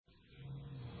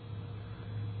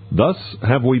Thus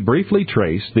have we briefly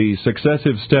traced the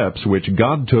successive steps which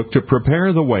God took to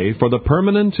prepare the way for the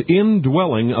permanent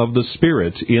indwelling of the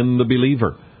Spirit in the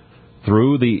believer.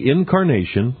 Through the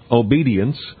incarnation,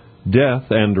 obedience, death,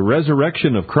 and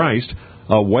resurrection of Christ,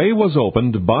 a way was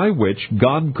opened by which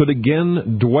God could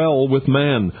again dwell with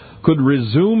man, could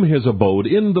resume his abode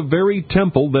in the very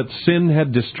temple that sin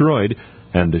had destroyed,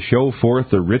 and to show forth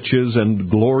the riches and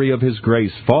glory of his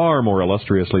grace far more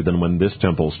illustriously than when this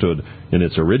temple stood in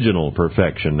its original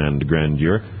perfection and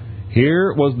grandeur.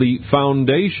 Here was the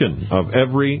foundation of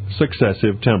every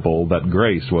successive temple that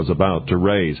grace was about to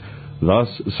raise. Thus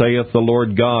saith the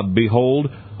Lord God, Behold,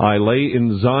 I lay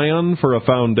in Zion for a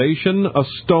foundation a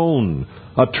stone,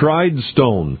 a tried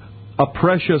stone, a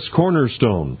precious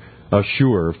cornerstone, a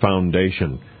sure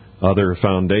foundation. Other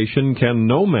foundation can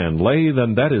no man lay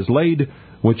than that is laid,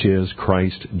 which is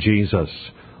Christ Jesus.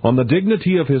 On the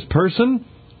dignity of his person,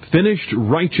 finished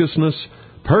righteousness,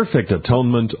 perfect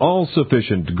atonement,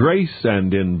 all-sufficient grace,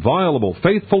 and inviolable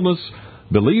faithfulness,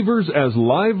 believers as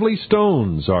lively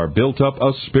stones are built up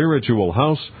a spiritual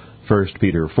house, 1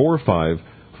 Peter 4:5,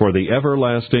 for the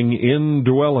everlasting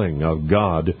indwelling of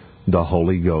God, the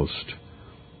Holy Ghost.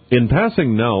 In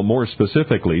passing now more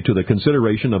specifically to the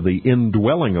consideration of the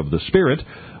indwelling of the Spirit,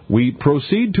 we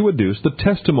proceed to adduce the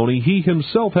testimony he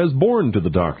himself has borne to the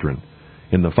doctrine.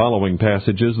 In the following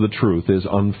passages the truth is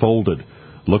unfolded.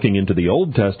 Looking into the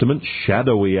Old Testament,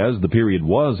 shadowy as the period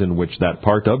was in which that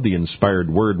part of the inspired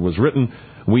Word was written,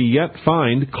 we yet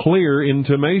find clear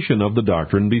intimation of the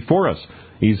doctrine before us.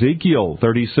 Ezekiel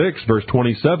 36, verse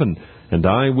 27, And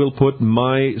I will put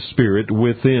my Spirit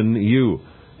within you.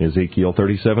 Ezekiel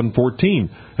 37:14,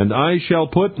 And I shall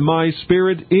put my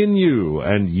Spirit in you,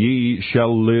 and ye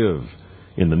shall live.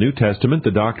 In the New Testament,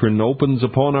 the doctrine opens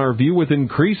upon our view with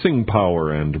increasing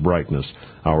power and brightness.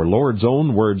 Our Lord's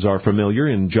own words are familiar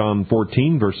in John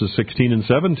 14, verses 16 and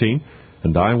 17,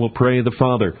 And I will pray the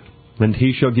Father, and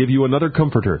he shall give you another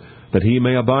Comforter, that he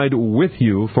may abide with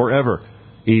you forever,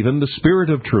 even the Spirit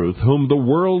of truth, whom the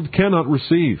world cannot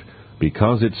receive,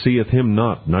 because it seeth him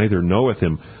not, neither knoweth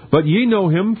him. But ye know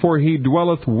him, for he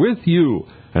dwelleth with you,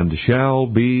 and shall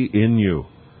be in you.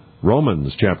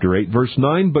 Romans chapter 8, verse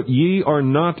 9, But ye are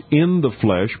not in the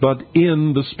flesh, but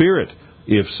in the Spirit,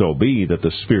 if so be that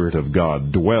the Spirit of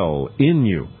God dwell in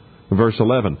you. Verse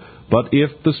 11, But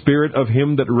if the Spirit of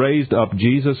him that raised up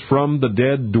Jesus from the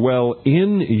dead dwell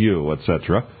in you,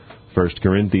 etc., 1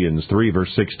 Corinthians 3,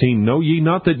 verse 16, Know ye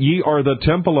not that ye are the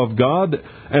temple of God,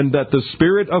 and that the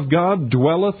Spirit of God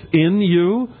dwelleth in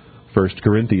you? 1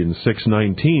 Corinthians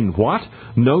 6:19, What?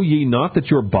 Know ye not that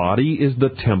your body is the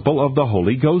temple of the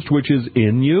Holy Ghost, which is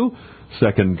in you?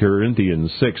 2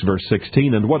 Corinthians 6, verse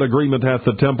 16, And what agreement hath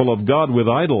the temple of God with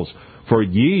idols? For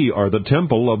ye are the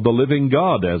temple of the living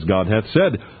God, as God hath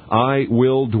said, I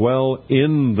will dwell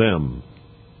in them.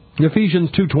 Ephesians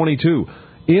 2:22,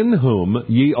 In whom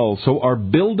ye also are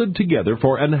builded together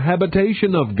for an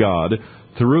habitation of God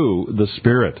through the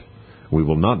Spirit. We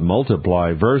will not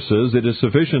multiply verses. It is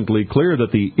sufficiently clear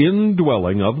that the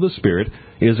indwelling of the Spirit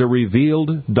is a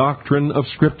revealed doctrine of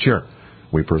Scripture.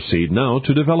 We proceed now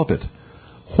to develop it.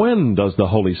 When does the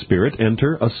Holy Spirit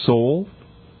enter a soul?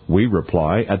 We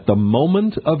reply, at the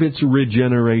moment of its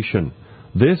regeneration.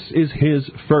 This is his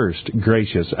first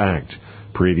gracious act.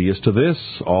 Previous to this,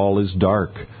 all is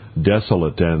dark,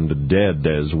 desolate, and dead,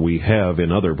 as we have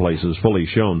in other places fully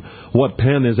shown. What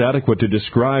pen is adequate to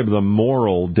describe the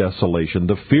moral desolation,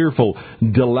 the fearful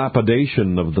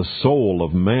dilapidation of the soul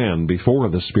of man before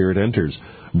the Spirit enters,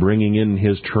 bringing in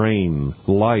his train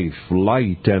life,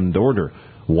 light, and order?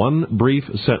 One brief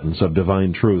sentence of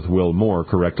divine truth will more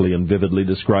correctly and vividly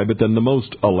describe it than the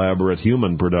most elaborate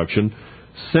human production.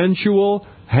 Sensual,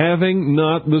 having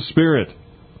not the Spirit.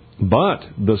 But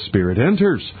the Spirit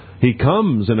enters. He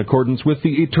comes in accordance with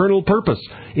the eternal purpose,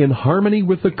 in harmony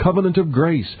with the covenant of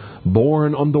grace,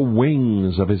 borne on the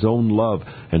wings of his own love,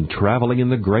 and traveling in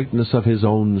the greatness of his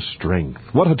own strength.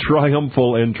 What a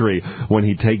triumphal entry when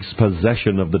he takes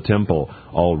possession of the temple,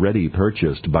 already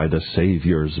purchased by the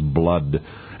Savior's blood.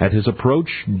 At his approach,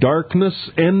 darkness,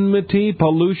 enmity,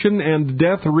 pollution, and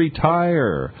death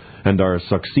retire, and are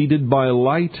succeeded by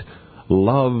light,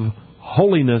 love,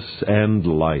 holiness, and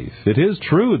life. It is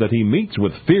true that he meets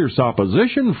with fierce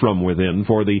opposition from within,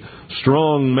 for the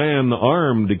strong man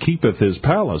armed keepeth his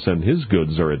palace, and his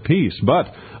goods are at peace. But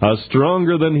a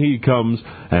stronger than he comes,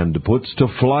 and puts to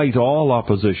flight all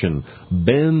opposition,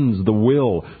 bends the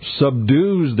will,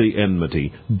 subdues the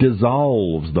enmity,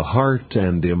 dissolves the heart,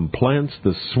 and implants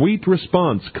the sweet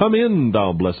response, Come in,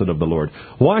 thou blessed of the Lord.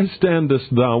 Why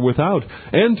standest thou without?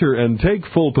 Enter and take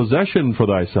full possession for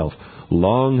thyself.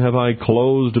 Long have I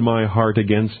closed my heart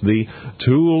against thee.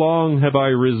 Too long have I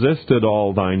resisted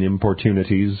all thine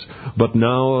importunities. But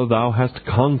now thou hast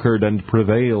conquered and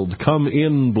prevailed. Come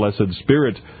in, blessed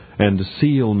Spirit, and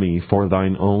seal me for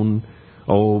thine own.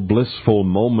 O blissful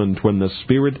moment when the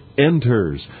Spirit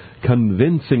enters,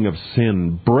 convincing of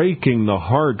sin, breaking the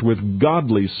heart with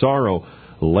godly sorrow,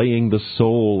 laying the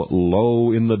soul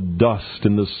low in the dust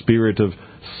in the spirit of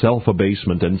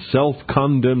self-abasement and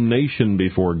self-condemnation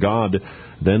before God,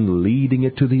 then leading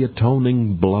it to the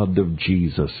atoning blood of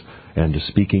Jesus, and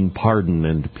speaking pardon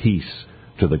and peace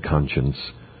to the conscience.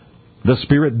 The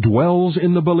Spirit dwells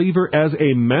in the believer as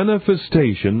a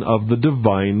manifestation of the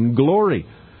divine glory.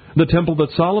 The temple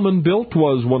that Solomon built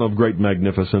was one of great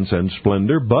magnificence and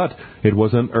splendor, but it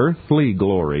was an earthly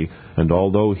glory, and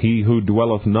although he who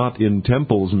dwelleth not in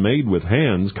temples made with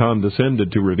hands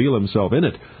condescended to reveal himself in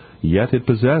it, yet it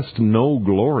possessed no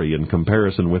glory in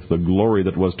comparison with the glory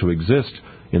that was to exist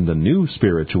in the new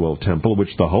spiritual temple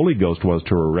which the Holy Ghost was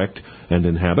to erect and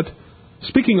inhabit.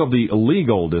 Speaking of the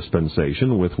legal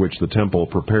dispensation with which the temple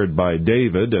prepared by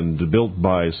David and built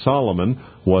by Solomon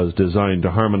was designed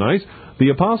to harmonize, the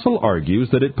apostle argues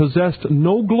that it possessed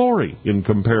no glory in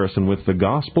comparison with the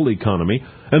gospel economy.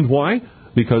 And why?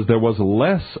 Because there was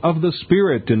less of the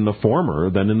Spirit in the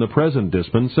former than in the present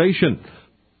dispensation.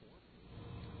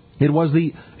 It was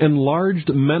the enlarged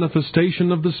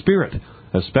manifestation of the Spirit,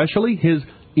 especially His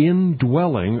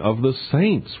indwelling of the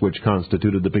saints, which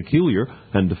constituted the peculiar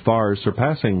and far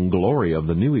surpassing glory of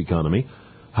the new economy.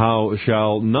 How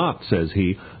shall not, says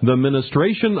he, the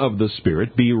ministration of the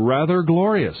Spirit be rather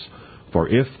glorious? For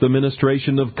if the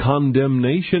ministration of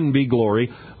condemnation be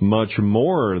glory, much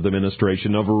more the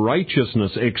ministration of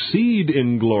righteousness exceed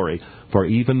in glory. For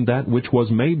even that which was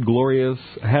made glorious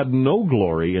had no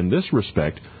glory in this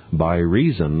respect, by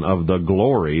reason of the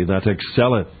glory that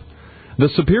excelleth. The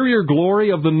superior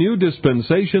glory of the new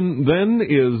dispensation, then,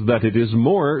 is that it is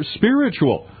more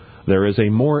spiritual. There is a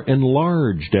more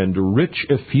enlarged and rich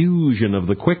effusion of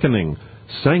the quickening,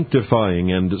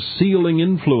 sanctifying, and sealing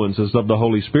influences of the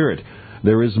Holy Spirit.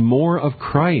 There is more of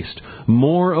Christ,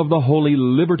 more of the holy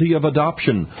liberty of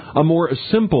adoption, a more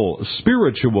simple,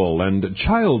 spiritual, and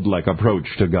childlike approach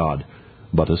to God.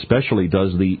 But especially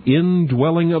does the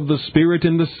indwelling of the Spirit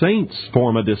in the saints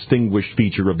form a distinguished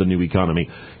feature of the new economy.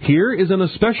 Here is an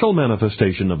especial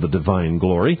manifestation of the divine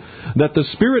glory, that the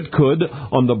Spirit could,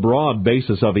 on the broad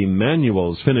basis of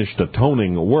Emmanuel's finished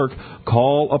atoning work,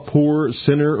 call a poor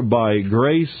sinner by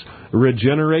grace,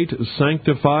 regenerate,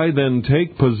 sanctify, then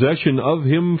take possession of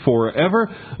him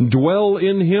forever, dwell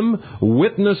in him,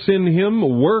 witness in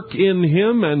him, work in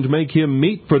him, and make him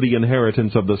meet for the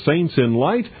inheritance of the saints in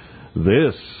light.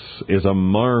 This is a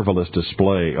marvelous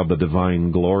display of the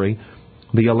divine glory.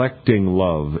 The electing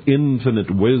love,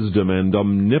 infinite wisdom, and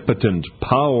omnipotent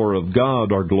power of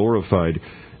God are glorified.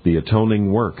 The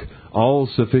atoning work,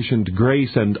 all-sufficient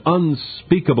grace, and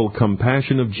unspeakable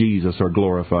compassion of Jesus are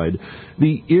glorified.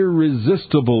 The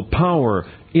irresistible power,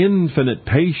 infinite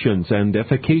patience, and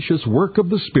efficacious work of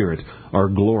the Spirit are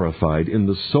glorified in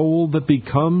the soul that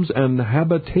becomes an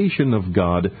habitation of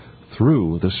God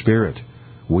through the Spirit.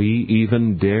 We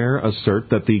even dare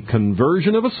assert that the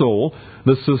conversion of a soul,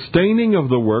 the sustaining of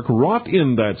the work wrought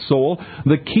in that soul,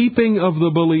 the keeping of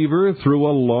the believer through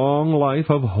a long life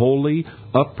of holy,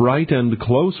 upright, and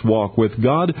close walk with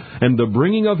God, and the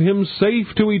bringing of him safe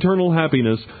to eternal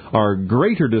happiness, are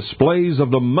greater displays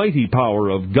of the mighty power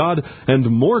of God, and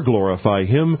more glorify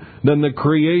him than the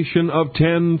creation of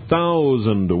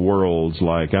 10,000 worlds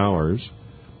like ours.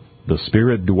 The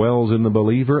Spirit dwells in the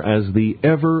believer as the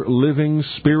ever-living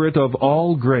Spirit of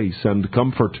all grace and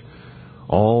comfort.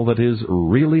 All that is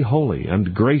really holy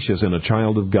and gracious in a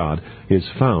child of God is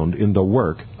found in the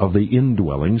work of the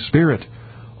indwelling Spirit.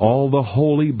 All the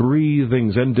holy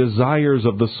breathings and desires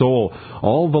of the soul,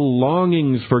 all the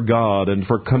longings for God and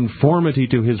for conformity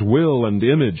to His will and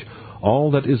image, all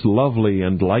that is lovely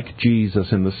and like Jesus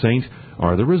in the saint,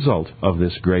 are the result of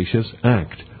this gracious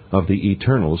act of the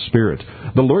eternal Spirit.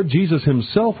 The Lord Jesus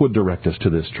Himself would direct us to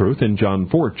this truth in John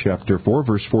 4, chapter 4,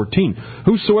 verse 14.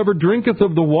 Whosoever drinketh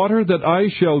of the water that I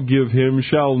shall give him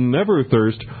shall never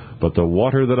thirst, but the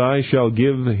water that I shall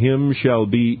give him shall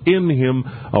be in him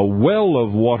a well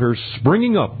of water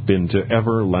springing up into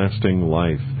everlasting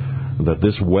life. That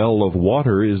this well of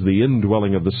water is the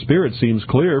indwelling of the Spirit seems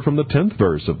clear from the 10th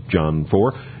verse of John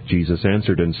 4. Jesus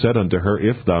answered and said unto her,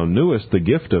 If thou knewest the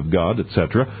gift of God,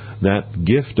 etc. That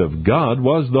gift of God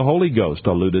was the Holy Ghost,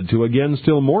 alluded to again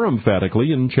still more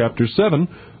emphatically in chapter 7,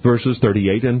 verses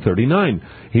 38 and 39.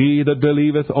 He that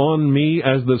believeth on me,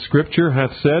 as the Scripture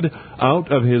hath said,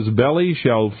 out of his belly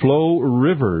shall flow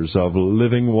rivers of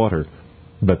living water.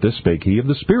 But this spake he of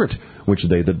the Spirit, which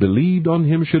they that believed on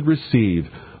him should receive.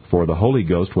 For the Holy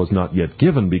Ghost was not yet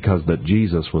given, because that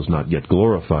Jesus was not yet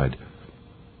glorified.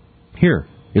 Here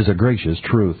is a gracious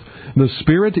truth. The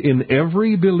Spirit in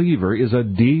every believer is a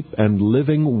deep and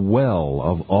living well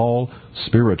of all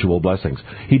spiritual blessings.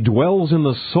 He dwells in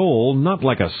the soul not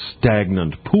like a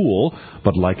stagnant pool,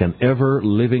 but like an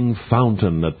ever-living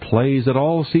fountain that plays at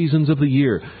all seasons of the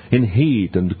year, in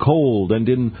heat and cold, and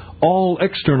in all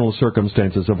external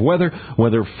circumstances of weather,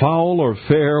 whether foul or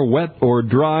fair, wet or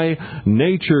dry.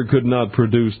 Nature could not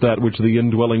produce that which the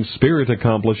indwelling Spirit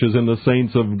accomplishes in the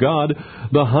saints of God,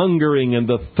 the hungering and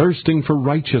the thirsting for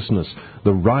righteousness,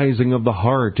 the rising of the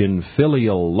heart in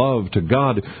filial love to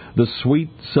God, the sweet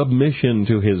submission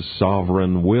to His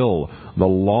sovereign will, the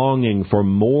longing for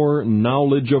more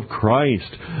knowledge of Christ,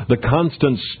 the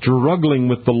constant struggling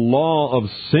with the law of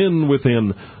sin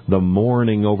within, the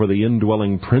mourning over the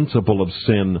indwelling principle of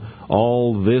sin.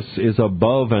 All this is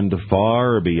above and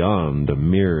far beyond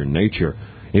mere nature.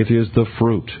 It is the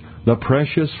fruit, the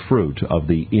precious fruit of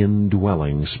the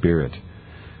indwelling Spirit.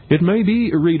 It may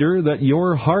be, reader, that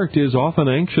your heart is often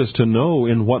anxious to know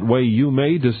in what way you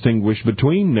may distinguish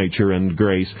between nature and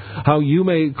grace, how you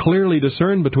may clearly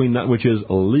discern between that which is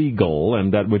legal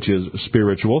and that which is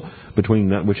spiritual,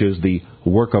 between that which is the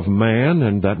work of man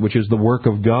and that which is the work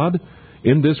of God.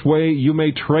 In this way you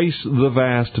may trace the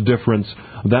vast difference.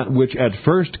 That which at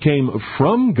first came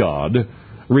from God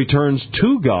returns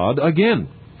to God again.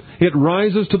 It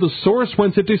rises to the source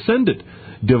whence it descended.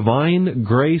 Divine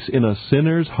grace in a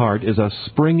sinner's heart is a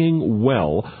springing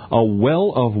well, a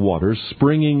well of water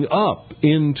springing up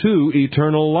into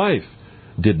eternal life.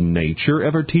 Did nature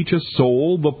ever teach a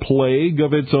soul the plague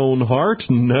of its own heart?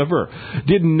 Never.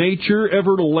 Did nature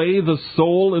ever lay the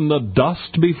soul in the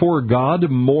dust before God,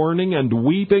 mourning and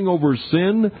weeping over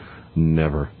sin?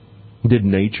 Never. Did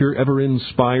nature ever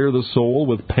inspire the soul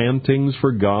with pantings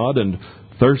for God and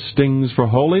thirstings for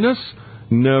holiness?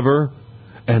 Never.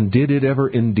 And did it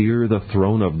ever endear the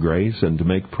throne of grace and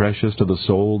make precious to the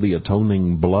soul the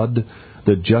atoning blood,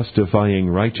 the justifying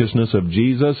righteousness of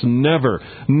Jesus? Never,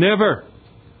 never!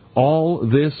 All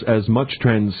this as much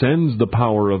transcends the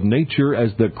power of nature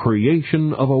as the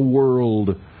creation of a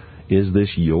world. Is this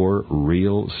your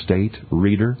real state,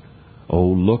 reader? Oh,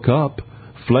 look up.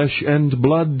 Flesh and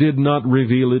blood did not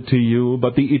reveal it to you,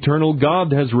 but the eternal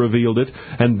God has revealed it,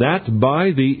 and that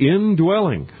by the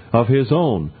indwelling of His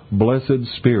own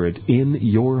blessed Spirit in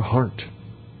your heart.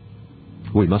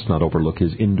 We must not overlook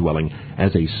His indwelling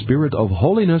as a spirit of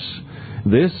holiness.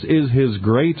 This is His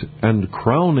great and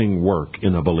crowning work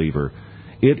in a believer.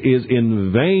 It is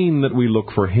in vain that we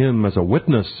look for Him as a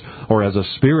witness or as a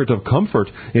spirit of comfort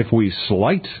if we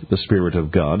slight the Spirit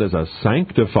of God as a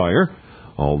sanctifier.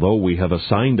 Although we have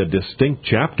assigned a distinct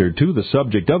chapter to the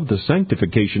subject of the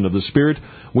sanctification of the Spirit,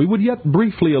 we would yet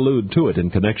briefly allude to it in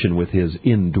connection with His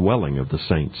indwelling of the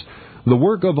saints. The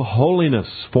work of holiness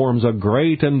forms a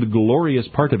great and glorious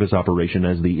part of His operation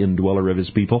as the indweller of His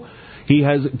people. He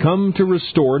has come to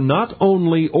restore not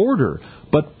only order,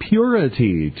 but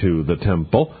purity to the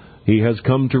temple. He has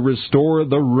come to restore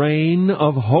the reign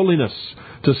of holiness,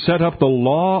 to set up the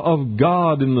law of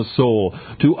God in the soul,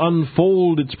 to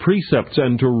unfold its precepts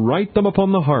and to write them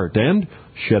upon the heart, and,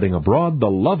 shedding abroad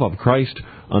the love of Christ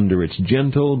under its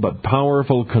gentle but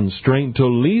powerful constraint, to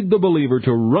lead the believer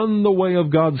to run the way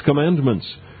of God's commandments.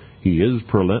 He is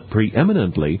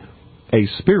preeminently a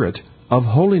spirit of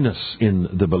holiness in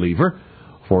the believer.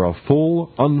 For a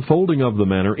full unfolding of the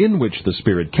manner in which the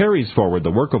Spirit carries forward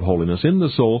the work of holiness in the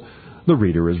soul, the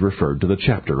reader is referred to the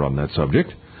chapter on that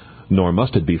subject. Nor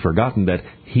must it be forgotten that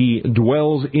He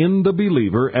dwells in the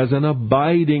believer as an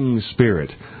abiding Spirit.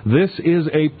 This is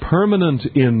a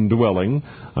permanent indwelling.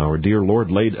 Our dear Lord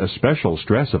laid a special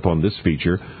stress upon this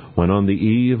feature when on the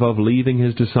eve of leaving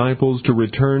His disciples to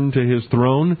return to His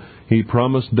throne, He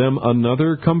promised them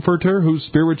another Comforter whose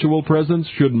spiritual presence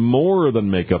should more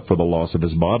than make up for the loss of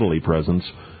His bodily presence.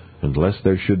 And lest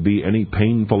there should be any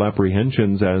painful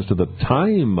apprehensions as to the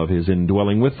time of His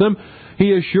indwelling with them,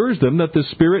 He assures them that the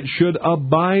Spirit should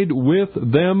abide with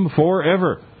them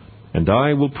forever. And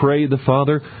I will pray the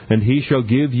Father, and He shall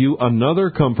give you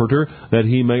another Comforter, that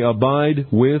He may abide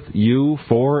with you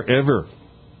forever.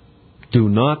 Do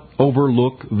not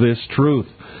overlook this truth.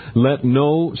 Let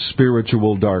no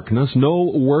spiritual darkness,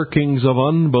 no workings of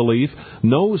unbelief,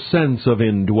 no sense of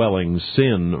indwelling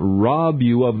sin rob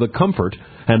you of the comfort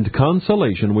and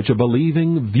consolation which a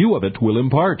believing view of it will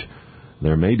impart.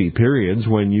 There may be periods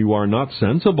when you are not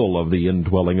sensible of the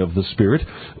indwelling of the Spirit.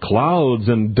 Clouds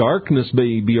and darkness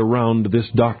may be around this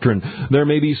doctrine. There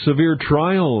may be severe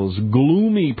trials,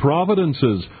 gloomy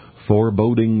providences,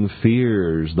 Foreboding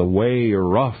fears, the way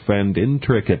rough and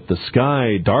intricate, the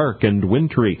sky dark and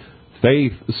wintry,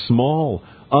 faith small,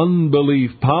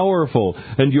 unbelief powerful,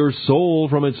 and your soul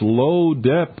from its low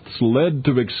depths led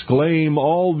to exclaim,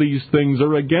 all these things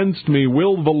are against me.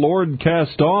 Will the Lord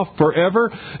cast off forever?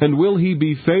 And will he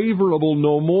be favorable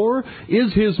no more?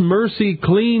 Is his mercy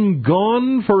clean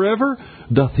gone forever?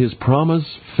 Doth his promise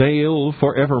fail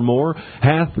forevermore?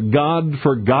 Hath God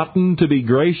forgotten to be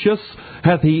gracious?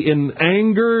 Hath he in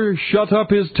anger shut up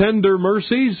his tender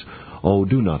mercies? Oh,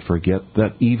 do not forget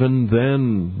that even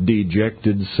then,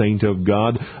 dejected saint of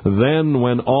God, then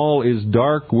when all is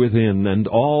dark within and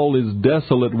all is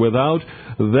desolate without,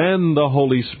 then the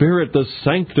Holy Spirit, the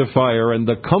sanctifier and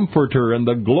the comforter and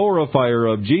the glorifier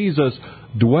of Jesus,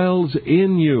 dwells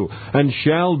in you and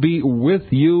shall be with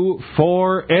you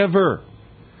forever.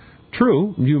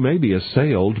 True, you may be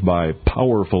assailed by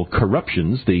powerful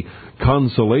corruptions, the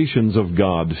consolations of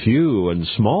God few and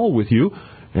small with you,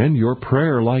 and your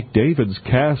prayer, like David's,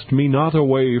 cast me not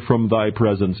away from thy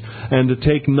presence, and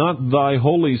take not thy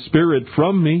Holy Spirit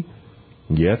from me.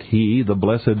 Yet he, the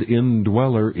blessed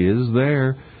indweller, is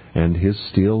there, and his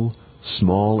still,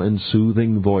 small, and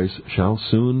soothing voice shall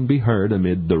soon be heard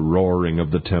amid the roaring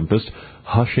of the tempest,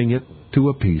 hushing it to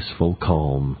a peaceful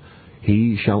calm.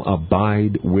 He shall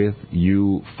abide with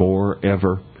you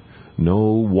forever. No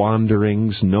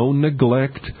wanderings, no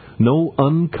neglect, no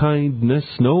unkindness,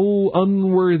 no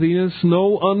unworthiness,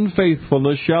 no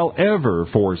unfaithfulness shall ever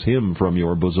force him from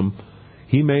your bosom.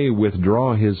 He may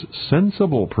withdraw his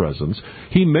sensible presence.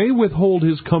 He may withhold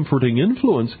his comforting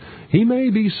influence. He may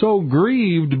be so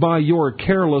grieved by your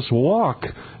careless walk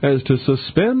as to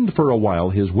suspend for a while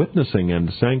his witnessing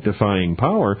and sanctifying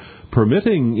power,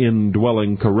 permitting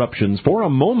indwelling corruptions for a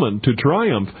moment to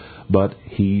triumph. But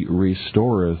he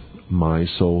restoreth my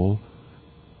soul.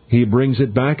 He brings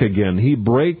it back again. He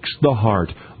breaks the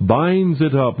heart, binds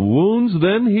it up, wounds,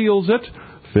 then heals it,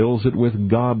 fills it with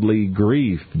godly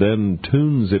grief, then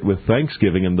tunes it with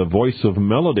thanksgiving and the voice of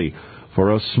melody.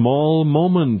 For a small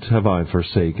moment have I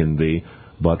forsaken thee,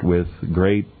 but with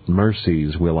great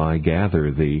mercies will I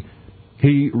gather thee.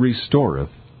 He restoreth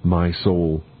my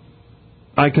soul.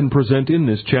 I can present in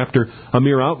this chapter a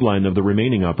mere outline of the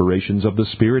remaining operations of the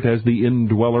Spirit as the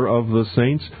indweller of the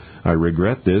saints. I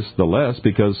regret this the less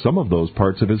because some of those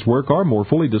parts of his work are more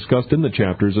fully discussed in the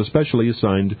chapters especially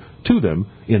assigned to them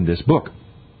in this book.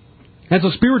 As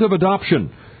a spirit of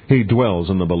adoption, he dwells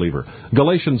in the believer.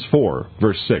 Galatians 4,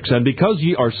 verse 6, And because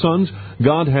ye are sons,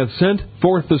 God hath sent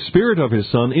forth the Spirit of his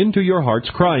Son into your hearts,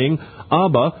 crying,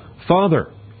 Abba,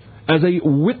 Father. As a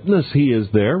witness he is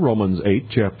there, Romans 8,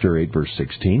 chapter 8, verse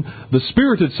 16. The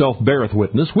Spirit itself beareth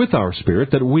witness with our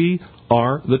spirit that we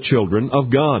are the children of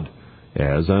God.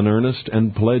 As an earnest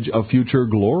and pledge of future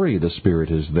glory, the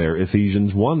Spirit is there,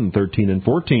 Ephesians 1, 13 and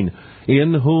 14.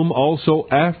 In whom also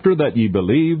after that ye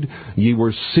believed, ye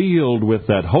were sealed with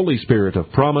that Holy Spirit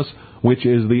of promise, which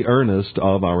is the earnest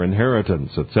of our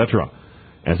inheritance, etc.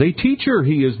 As a teacher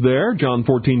he is there, John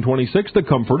 14:26, the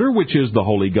Comforter, which is the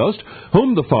Holy Ghost,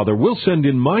 whom the Father will send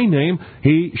in my name.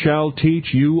 He shall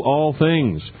teach you all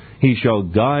things. He shall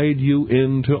guide you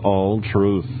into all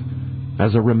truth.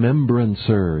 As a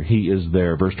remembrancer he is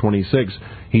there, verse 26,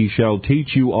 He shall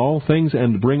teach you all things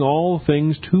and bring all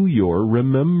things to your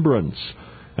remembrance.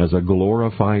 As a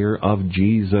glorifier of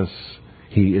Jesus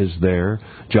he is there,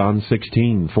 John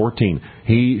 16:14,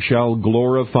 He shall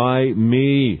glorify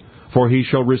me, for he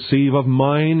shall receive of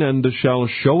mine, and shall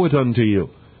show it unto you.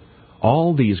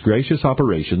 All these gracious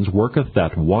operations worketh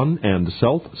that one and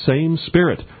self-same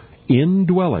Spirit,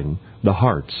 indwelling the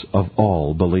hearts of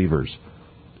all believers.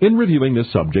 In reviewing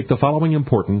this subject, the following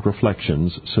important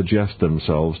reflections suggest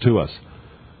themselves to us.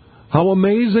 How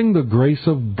amazing the grace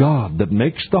of God that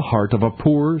makes the heart of a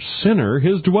poor sinner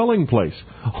his dwelling place.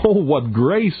 Oh, what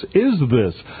grace is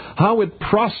this! How it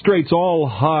prostrates all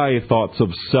high thoughts of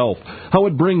self. How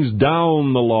it brings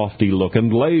down the lofty look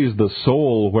and lays the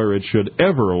soul where it should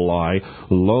ever lie,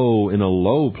 low in a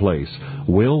low place.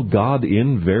 Will God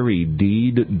in very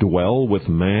deed dwell with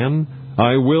man?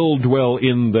 I will dwell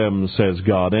in them, says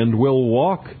God, and will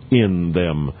walk in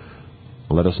them.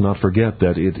 Let us not forget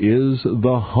that it is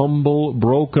the humble,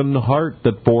 broken heart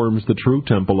that forms the true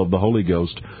temple of the Holy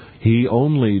Ghost. He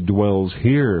only dwells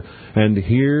here, and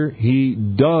here he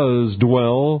does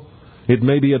dwell. It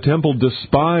may be a temple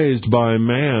despised by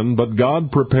man, but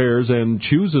God prepares and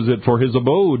chooses it for his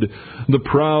abode. The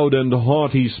proud and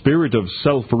haughty spirit of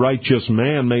self-righteous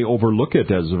man may overlook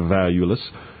it as valueless.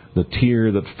 The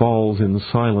tear that falls in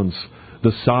silence,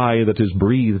 the sigh that is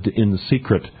breathed in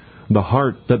secret, the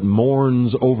heart that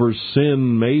mourns over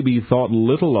sin may be thought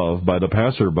little of by the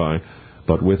passerby,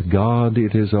 but with God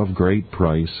it is of great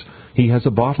price. He has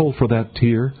a bottle for that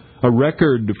tear, a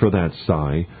record for that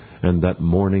sigh, and that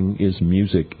mourning is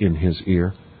music in his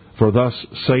ear. For thus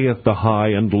saith the high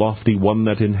and lofty one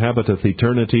that inhabiteth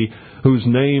eternity, whose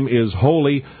name is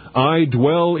holy, I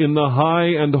dwell in the high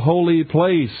and holy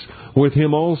place, with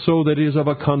him also that is of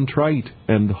a contrite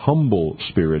and humble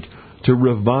spirit, to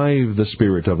revive the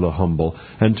spirit of the humble,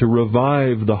 and to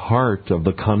revive the heart of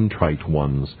the contrite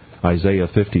ones. Isaiah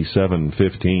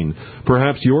 57:15.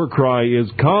 Perhaps your cry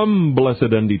is, Come, blessed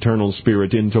and eternal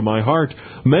Spirit, into my heart.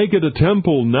 Make it a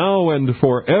temple now and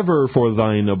forever for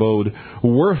thine abode.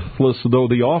 Worthless though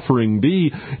the offering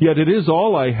be, yet it is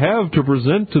all I have to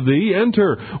present to thee.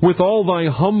 Enter with all thy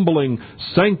humbling,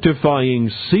 sanctifying,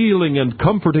 sealing, and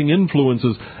comforting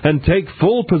influences, and take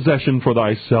full possession for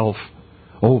thyself.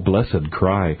 O blessed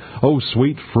cry, O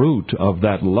sweet fruit of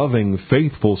that loving,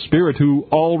 faithful Spirit who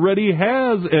already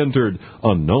has entered,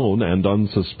 unknown and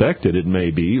unsuspected it may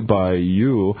be, by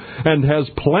you, and has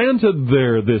planted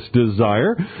there this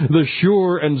desire, the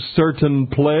sure and certain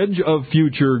pledge of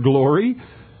future glory.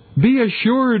 Be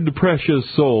assured, precious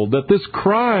soul, that this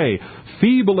cry,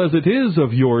 feeble as it is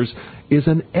of yours, is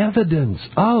an evidence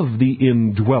of the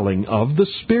indwelling of the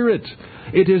Spirit.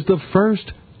 It is the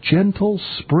first gentle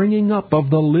springing up of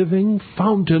the living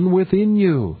fountain within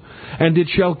you, and it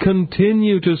shall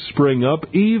continue to spring up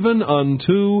even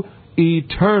unto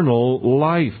eternal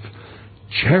life.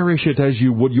 Cherish it as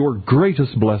you would your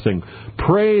greatest blessing.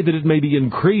 Pray that it may be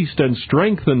increased and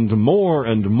strengthened more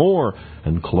and more,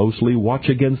 and closely watch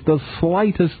against the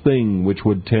slightest thing which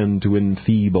would tend to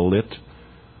enfeeble it.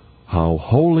 How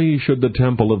holy should the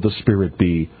temple of the Spirit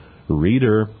be?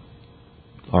 Reader,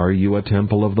 are you a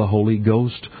temple of the Holy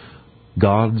Ghost,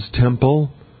 God's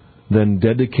temple? Then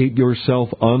dedicate yourself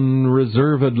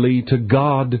unreservedly to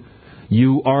God.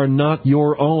 You are not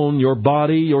your own, your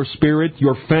body, your spirit,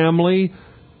 your family,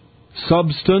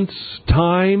 substance,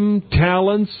 time,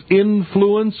 talents,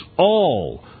 influence,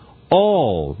 all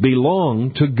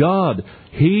belong to God.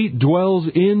 He dwells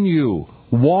in you,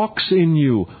 walks in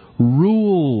you,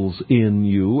 rules in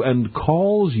you, and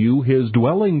calls you his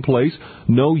dwelling place.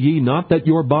 Know ye not that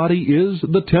your body is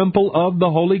the temple of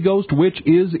the Holy Ghost which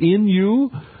is in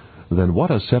you? Then what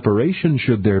a separation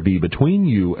should there be between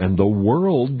you and the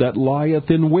world that lieth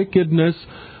in wickedness?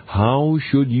 How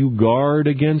should you guard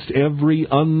against every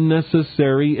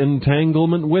unnecessary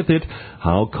entanglement with it?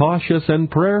 How cautious and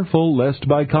prayerful, lest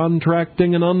by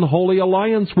contracting an unholy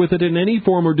alliance with it in any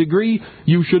form or degree,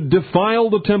 you should defile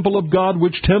the temple of God,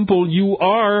 which temple you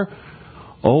are.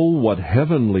 Oh, what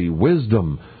heavenly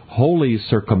wisdom, holy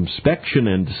circumspection,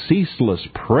 and ceaseless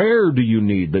prayer do you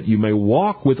need, that you may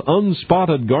walk with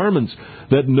unspotted garments,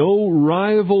 that no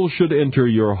rival should enter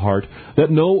your heart,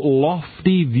 that no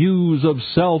lofty views of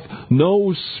self,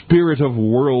 no spirit of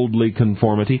worldly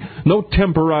conformity, no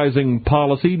temporizing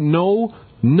policy, no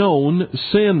known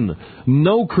sin,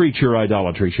 no creature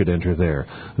idolatry should enter there,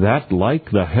 that like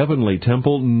the heavenly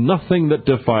temple nothing that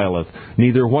defileth,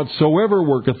 neither whatsoever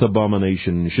worketh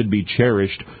abomination, should be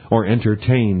cherished or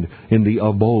entertained in the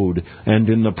abode and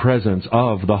in the presence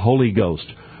of the Holy Ghost.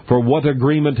 For what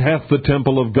agreement hath the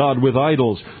temple of God with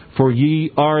idols? For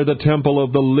ye are the temple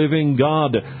of the living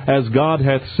God. As God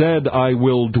hath said, I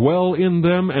will dwell in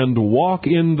them and walk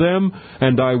in them,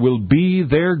 and I will be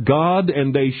their God,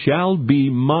 and they shall be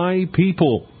my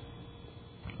people.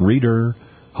 Reader,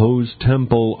 whose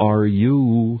temple are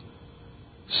you?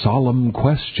 Solemn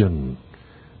question.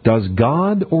 Does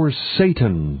God or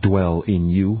Satan dwell in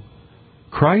you?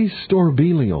 Christ or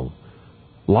Belial?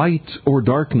 Light or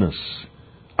darkness?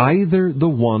 Either the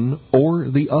one or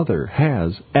the other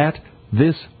has, at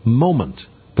this moment,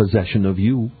 possession of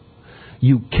you.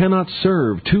 You cannot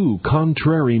serve two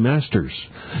contrary masters.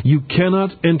 You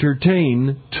cannot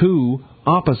entertain two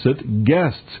opposite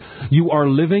guests. You are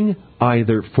living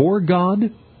either for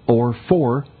God or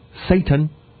for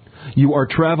Satan. You are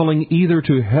traveling either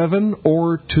to heaven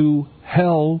or to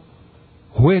hell.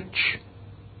 Which?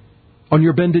 On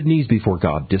your bended knees before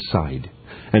God, decide.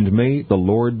 And may the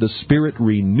Lord the Spirit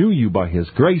renew you by His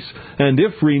grace, and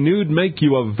if renewed, make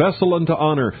you a vessel unto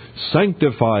honor,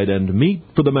 sanctified and meet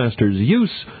for the Master's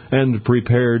use, and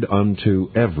prepared unto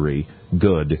every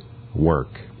good work.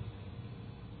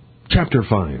 Chapter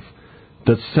 5.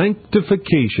 The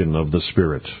sanctification of the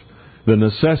Spirit, the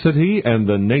necessity and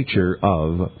the nature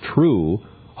of true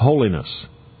holiness.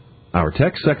 Our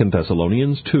text, 2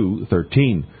 Thessalonians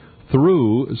 2:13.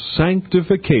 Through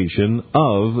sanctification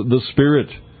of the Spirit.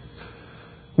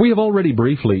 We have already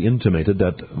briefly intimated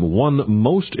that one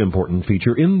most important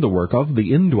feature in the work of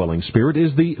the indwelling Spirit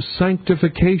is the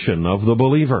sanctification of the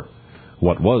believer.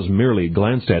 What was merely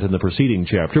glanced at in the preceding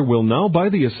chapter will now, by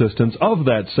the assistance of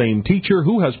that same teacher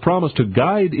who has promised to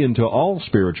guide into all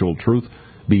spiritual truth,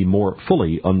 be more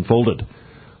fully unfolded.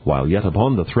 While yet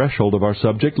upon the threshold of our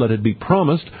subject, let it be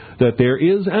promised that there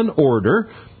is an order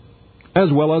as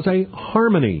well as a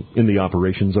harmony in the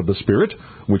operations of the Spirit,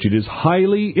 which it is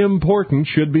highly important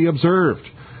should be observed.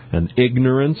 An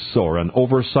ignorance or an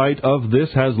oversight of this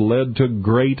has led to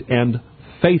great and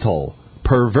fatal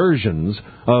perversions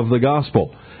of the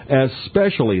gospel,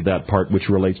 especially that part which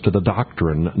relates to the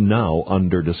doctrine now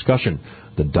under discussion,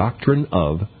 the doctrine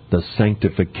of the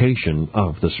sanctification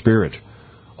of the Spirit.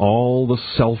 All the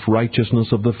self-righteousness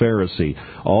of the Pharisee,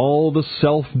 all the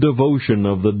self-devotion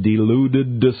of the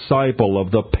deluded disciple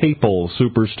of the papal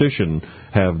superstition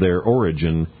have their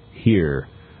origin here.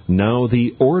 Now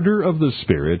the order of the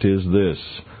Spirit is this: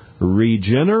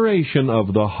 regeneration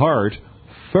of the heart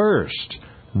first,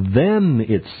 then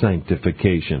its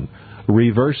sanctification.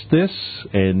 Reverse this,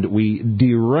 and we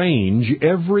derange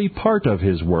every part of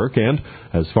His work, and,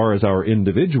 as far as our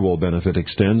individual benefit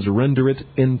extends, render it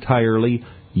entirely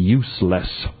useless.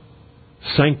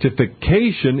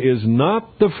 Sanctification is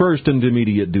not the first and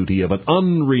immediate duty of an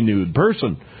unrenewed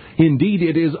person. Indeed,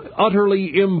 it is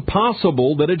utterly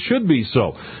impossible that it should be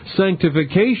so.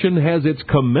 Sanctification has its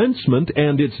commencement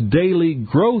and its daily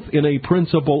growth in a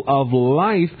principle of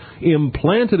life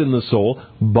implanted in the soul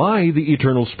by the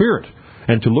eternal Spirit.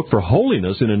 And to look for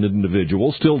holiness in an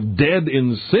individual still dead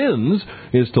in sins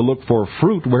is to look for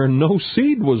fruit where no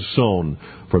seed was sown,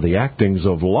 for the actings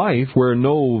of life where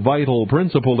no vital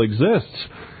principle exists.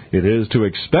 It is to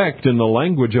expect, in the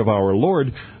language of our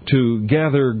Lord, to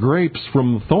gather grapes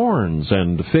from thorns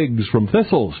and figs from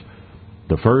thistles.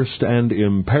 The first and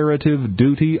imperative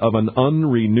duty of an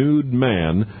unrenewed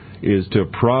man is to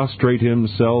prostrate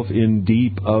himself in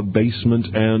deep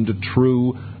abasement and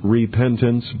true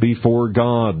repentance before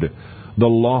God. The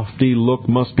lofty look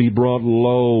must be brought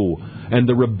low, and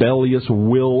the rebellious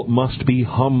will must be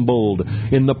humbled.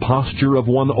 In the posture of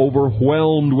one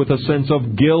overwhelmed with a sense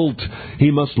of guilt,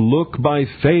 he must look by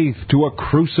faith to a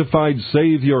crucified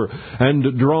Savior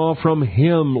and draw from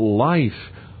Him life,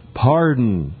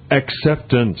 pardon,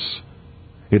 acceptance.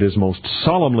 It is most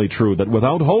solemnly true that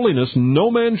without holiness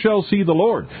no man shall see the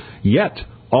Lord. Yet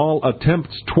all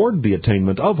attempts toward the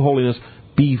attainment of holiness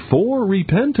before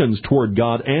repentance toward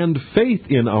God and faith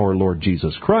in our Lord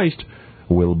Jesus Christ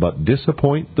will but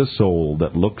disappoint the soul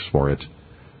that looks for it.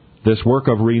 This work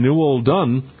of renewal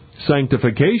done,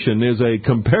 sanctification is a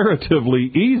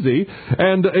comparatively easy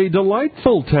and a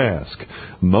delightful task.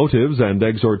 Motives and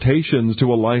exhortations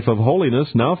to a life of holiness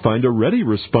now find a ready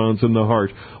response in the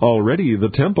heart, already the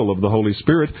temple of the Holy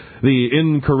Spirit. The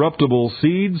incorruptible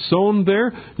seed sown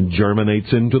there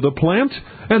germinates into the plant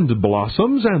and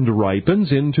blossoms and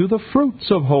ripens into the fruits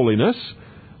of holiness.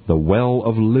 The well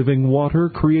of living water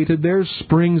created there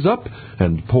springs up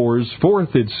and pours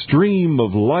forth its stream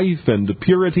of life and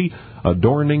purity,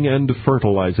 adorning and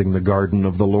fertilizing the garden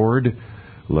of the Lord.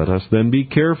 Let us then be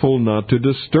careful not to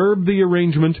disturb the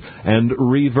arrangement and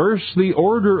reverse the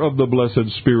order of the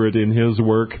blessed Spirit in His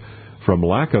work. From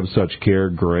lack of such care,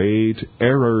 great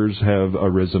errors have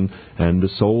arisen, and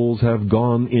souls have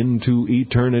gone into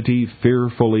eternity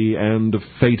fearfully and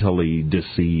fatally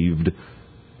deceived.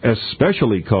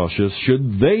 Especially cautious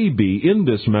should they be in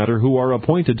this matter who are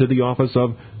appointed to the office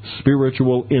of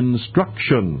spiritual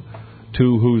instruction,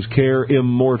 to whose care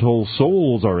immortal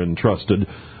souls are entrusted,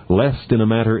 lest in a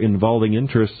matter involving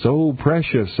interests so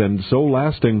precious and so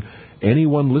lasting,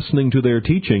 anyone listening to their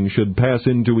teaching should pass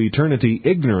into eternity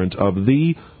ignorant of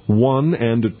the one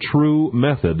and true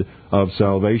method of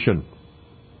salvation.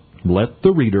 Let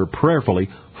the reader prayerfully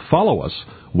follow us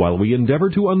while we endeavor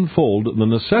to unfold the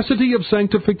necessity of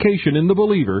sanctification in the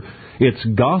believer, its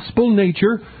gospel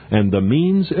nature, and the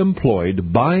means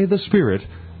employed by the Spirit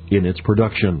in its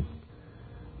production.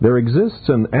 There exists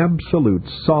an absolute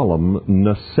solemn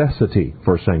necessity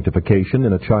for sanctification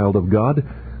in a child of God.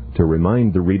 To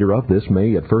remind the reader of this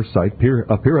may at first sight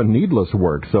appear a needless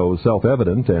work, so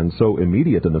self-evident and so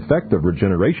immediate an effect of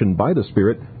regeneration by the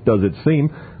Spirit does it seem.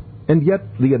 And yet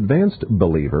the advanced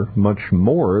believer, much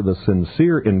more the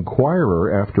sincere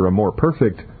inquirer after a more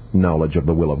perfect knowledge of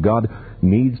the will of God,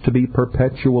 needs to be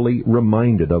perpetually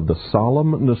reminded of the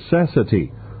solemn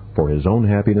necessity, for his own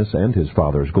happiness and his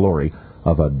Father's glory,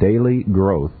 of a daily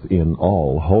growth in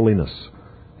all holiness.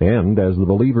 And as the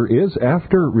believer is,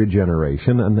 after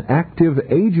regeneration, an active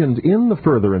agent in the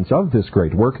furtherance of this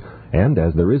great work, and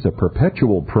as there is a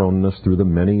perpetual proneness through the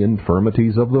many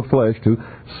infirmities of the flesh to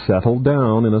settle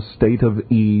down in a state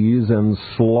of ease and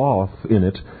sloth in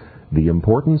it, the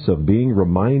importance of being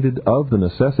reminded of the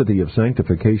necessity of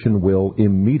sanctification will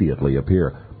immediately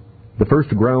appear. The first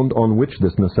ground on which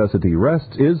this necessity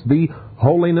rests is the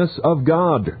holiness of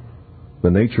God. The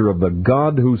nature of the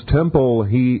God whose temple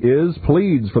he is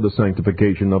pleads for the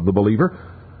sanctification of the believer.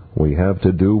 We have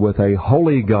to do with a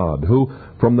holy God who,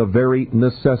 from the very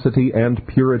necessity and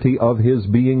purity of his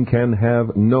being, can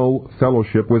have no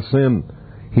fellowship with sin.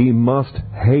 He must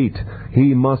hate,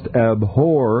 he must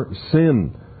abhor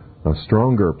sin. A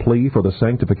stronger plea for the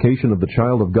sanctification of the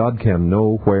child of God can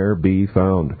nowhere be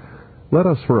found. Let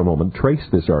us for a moment trace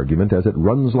this argument as it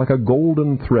runs like a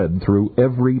golden thread through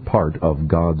every part of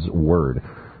God's Word.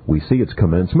 We see its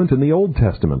commencement in the Old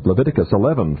Testament, Leviticus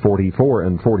 11:44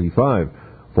 and 45.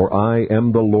 For I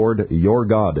am the Lord your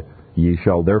God. Ye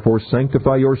shall therefore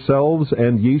sanctify yourselves,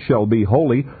 and ye shall be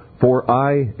holy, for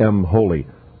I am holy.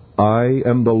 I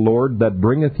am the Lord that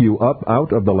bringeth you up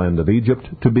out of the land of Egypt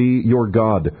to be your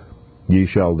God. Ye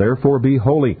shall therefore be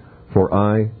holy, for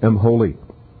I am holy.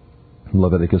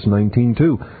 Leviticus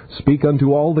 19:2. Speak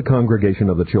unto all the congregation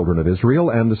of the children of Israel,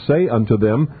 and say unto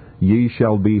them, Ye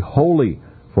shall be holy,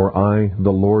 for I,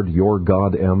 the Lord your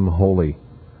God, am holy.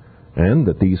 And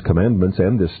that these commandments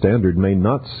and this standard may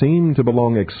not seem to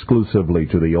belong exclusively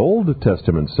to the Old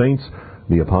Testament saints,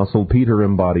 the Apostle Peter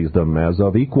embodies them as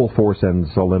of equal force and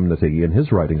solemnity in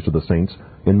his writings to the saints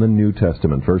in the New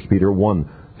Testament, 1 Peter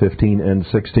 1:15 and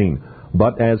 16.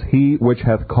 But as he which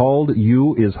hath called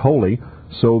you is holy,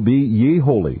 so be ye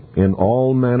holy in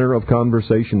all manner of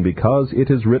conversation, because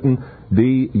it is written,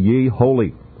 Be ye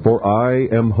holy, for I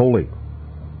am holy.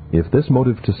 If this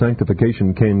motive to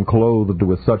sanctification came clothed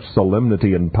with such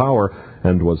solemnity and power,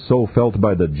 and was so felt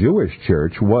by the Jewish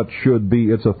church, what should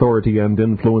be its authority and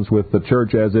influence with the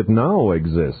church as it now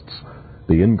exists?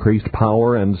 The increased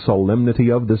power and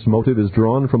solemnity of this motive is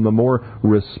drawn from the more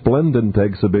resplendent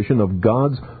exhibition of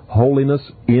God's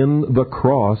holiness in the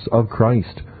cross of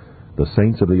Christ. The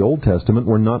saints of the Old Testament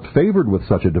were not favored with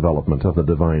such a development of the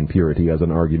divine purity as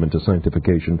an argument to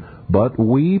sanctification, but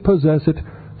we possess it,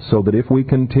 so that if we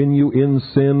continue in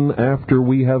sin after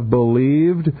we have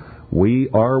believed, we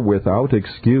are without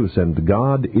excuse, and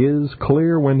God is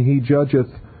clear when he judgeth.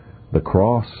 The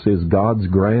cross is God's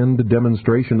grand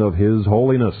demonstration of his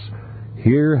holiness.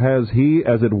 Here has he,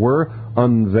 as it were,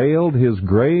 unveiled his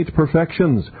great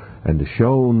perfections, and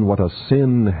shown what a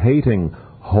sin-hating,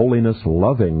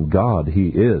 holiness-loving God he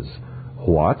is.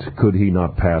 What? Could he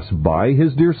not pass by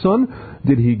his dear Son?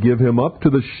 Did he give him up to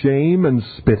the shame and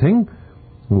spitting?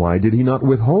 Why did he not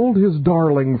withhold his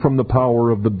darling from the power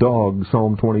of the dog?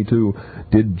 Psalm 22.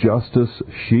 Did justice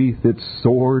sheath its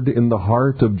sword in the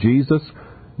heart of Jesus?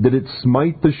 Did it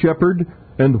smite the shepherd?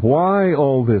 And why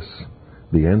all this?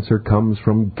 The answer comes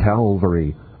from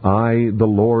Calvary. I, the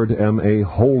Lord, am a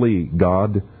holy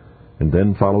God. And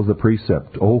then follows the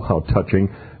precept. Oh, how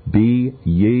touching. Be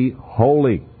ye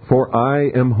holy, for I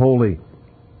am holy.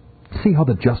 See how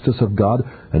the justice of God,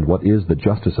 and what is the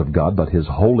justice of God but his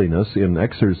holiness in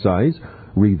exercise,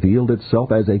 revealed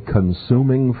itself as a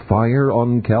consuming fire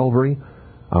on Calvary?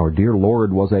 Our dear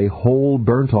Lord was a whole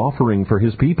burnt offering for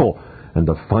his people, and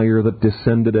the fire that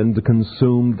descended and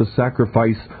consumed the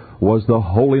sacrifice was the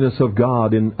holiness of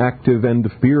God in active and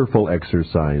fearful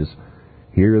exercise.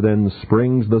 Here then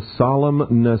springs the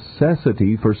solemn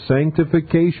necessity for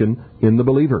sanctification in the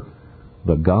believer.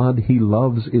 The God he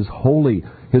loves is holy,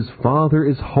 his Father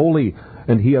is holy,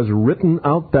 and he has written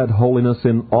out that holiness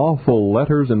in awful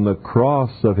letters in the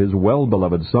cross of his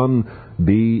well-beloved Son,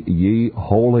 Be ye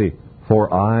holy,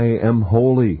 for I am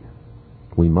holy.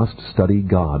 We must study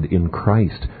God in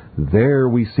Christ. There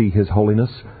we see his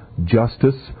holiness,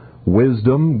 justice,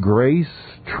 wisdom, grace,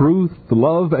 truth,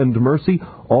 love, and mercy,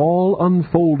 all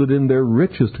unfolded in their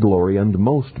richest glory and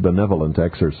most benevolent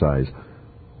exercise.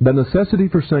 The necessity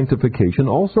for sanctification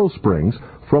also springs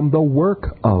from the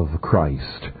work of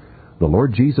Christ. The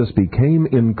Lord Jesus became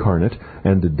incarnate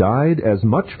and died as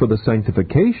much for the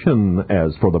sanctification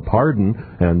as for the pardon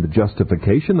and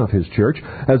justification of his church,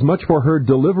 as much for her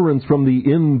deliverance from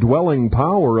the indwelling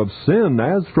power of sin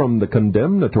as from the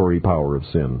condemnatory power of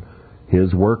sin.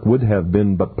 His work would have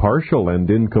been but partial and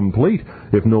incomplete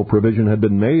if no provision had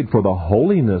been made for the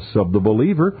holiness of the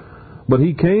believer. But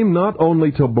he came not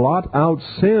only to blot out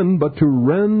sin, but to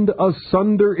rend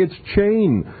asunder its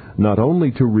chain, not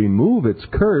only to remove its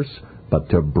curse, but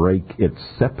to break its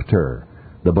scepter.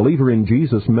 The believer in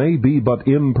Jesus may be but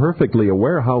imperfectly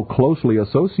aware how closely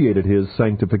associated his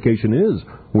sanctification is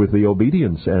with the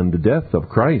obedience and death of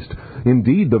Christ.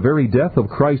 Indeed, the very death of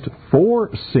Christ for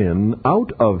sin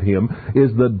out of him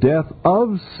is the death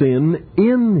of sin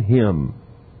in him.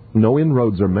 No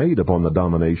inroads are made upon the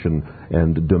domination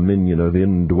and dominion of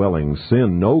indwelling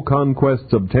sin. No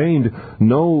conquests obtained,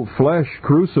 no flesh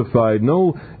crucified,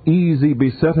 no easy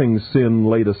besetting sin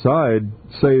laid aside,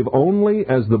 save only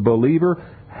as the believer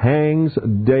hangs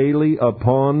daily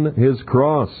upon his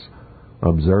cross.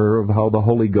 Observe how the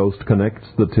Holy Ghost connects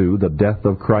the two, the death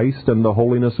of Christ and the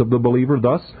holiness of the believer.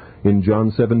 Thus, in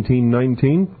John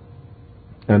 17:19,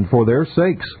 "And for their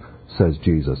sakes, says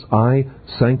Jesus, I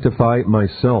sanctify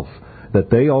myself, that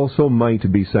they also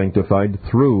might be sanctified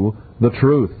through the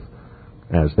truth."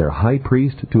 As their high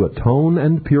priest to atone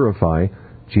and purify,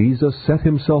 Jesus set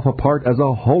himself apart as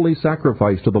a holy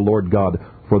sacrifice to the Lord God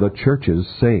for the church's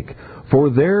sake. "For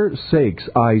their sakes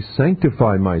I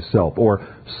sanctify myself," or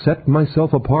set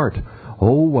myself apart.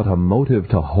 Oh, what a motive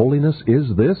to holiness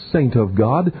is this, saint of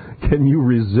God! Can you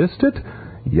resist it?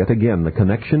 Yet again, the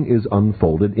connection is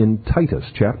unfolded in Titus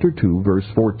chapter 2, verse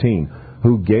 14,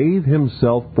 "Who gave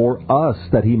himself for us,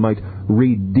 that he might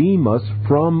redeem us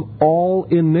from all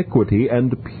iniquity,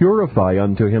 and purify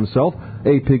unto himself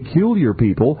a peculiar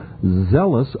people,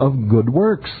 zealous of good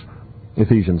works."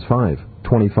 Ephesians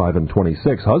 5:25 and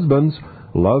 26, "Husbands,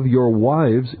 love your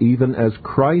wives, even as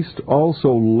Christ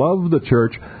also loved the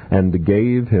church, and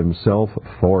gave himself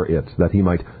for it, that he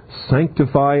might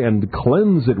sanctify and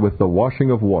cleanse it with the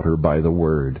washing of water by the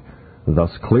word."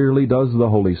 Thus clearly does the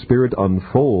Holy Spirit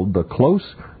unfold the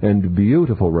close and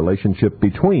beautiful relationship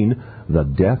between the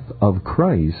death of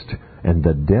Christ and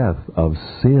the death of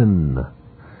sin.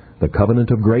 The covenant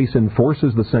of grace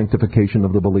enforces the sanctification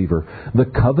of the believer. The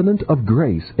covenant of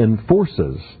grace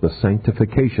enforces the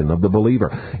sanctification of the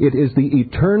believer. It is the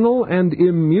eternal and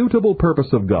immutable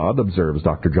purpose of God, observes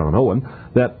Dr. John Owen,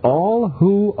 that all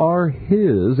who are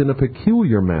His in a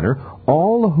peculiar manner,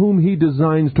 all whom He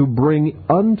designs to bring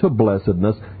unto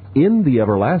blessedness in the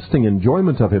everlasting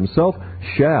enjoyment of Himself,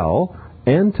 shall,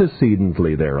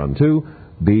 antecedently thereunto,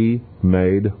 be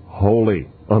made holy.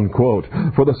 Unquote.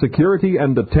 For the security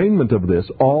and attainment of this,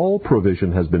 all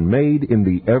provision has been made in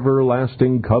the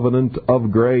everlasting covenant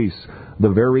of grace.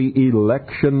 The very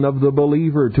election of the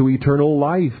believer to eternal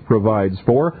life provides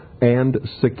for and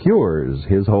secures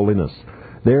his holiness.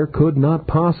 There could not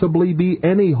possibly be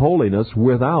any holiness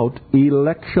without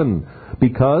election,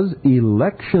 because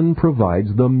election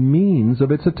provides the means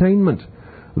of its attainment.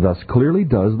 Thus clearly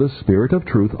does the Spirit of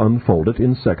truth unfold it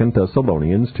in 2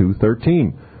 Thessalonians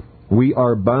 2:13. "We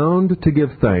are bound to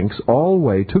give thanks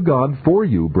always to God for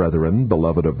you, brethren,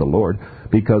 beloved of the Lord,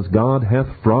 because God hath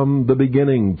from the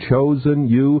beginning chosen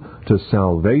you to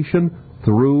salvation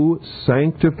through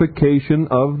sanctification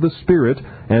of the Spirit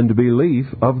and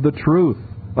belief of the truth."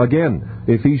 Again,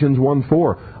 Ephesians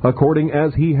 1:4, "According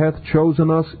as He hath chosen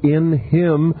us in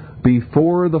Him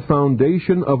before the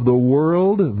foundation of the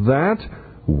world, that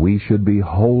we should be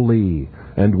holy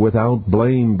and without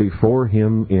blame before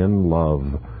Him in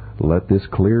love." Let this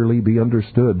clearly be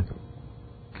understood.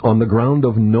 On the ground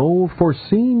of no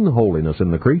foreseen holiness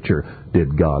in the creature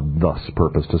did God thus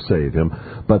purpose to save him,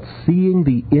 but seeing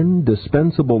the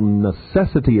indispensable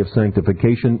necessity of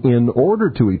sanctification in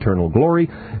order to eternal glory,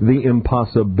 the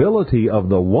impossibility of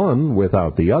the one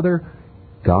without the other,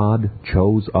 God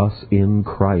chose us in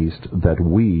Christ that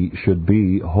we should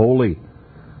be holy.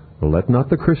 Let not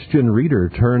the Christian reader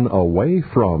turn away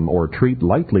from or treat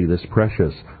lightly this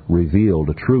precious,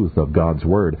 revealed truth of God's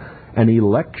Word. An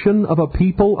election of a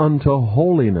people unto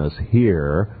holiness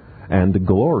here, and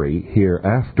glory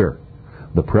hereafter.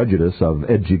 The prejudice of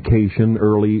education,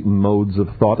 early modes of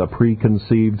thought, a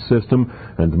preconceived system,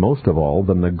 and most of all,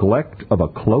 the neglect of a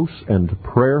close and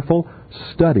prayerful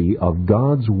study of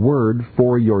God's Word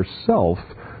for yourself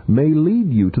may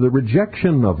lead you to the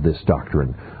rejection of this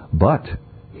doctrine. But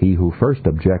he who first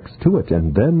objects to it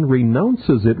and then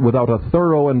renounces it without a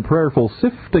thorough and prayerful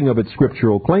sifting of its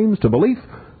scriptural claims to belief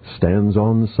stands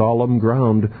on solemn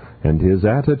ground, and his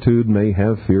attitude may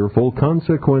have fearful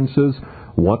consequences.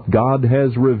 What God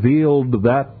has revealed,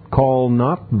 that call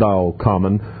not thou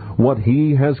common. What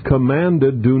He has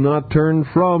commanded, do not turn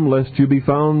from, lest you be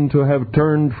found to have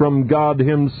turned from God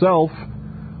Himself.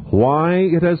 Why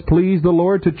it has pleased the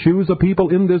Lord to choose a people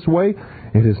in this way,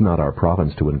 it is not our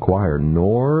province to inquire,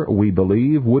 nor, we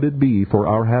believe, would it be for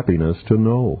our happiness to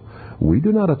know. We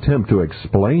do not attempt to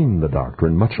explain the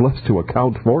doctrine, much less to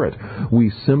account for it.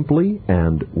 We simply,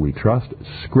 and we trust,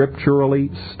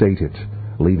 scripturally state it,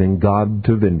 leaving God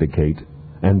to vindicate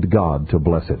and God to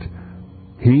bless it.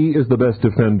 He is the best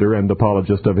defender and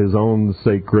apologist of His own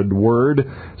sacred word.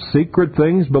 Secret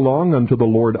things belong unto the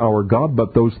Lord our God,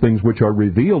 but those things which are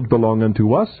revealed belong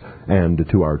unto us and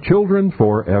to our children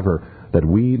forever, that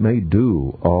we may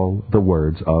do all the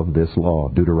words of this law.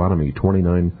 Deuteronomy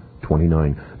 29:20.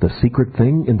 29. The secret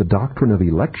thing in the doctrine of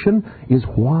election is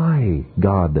why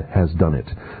God has done it.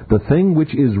 The thing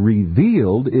which is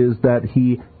revealed is that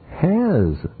He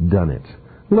has done it.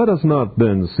 Let us not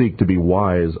then seek to be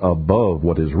wise above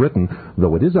what is written,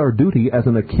 though it is our duty, as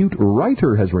an acute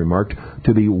writer has remarked,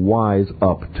 to be wise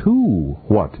up to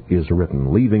what is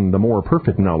written, leaving the more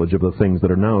perfect knowledge of the things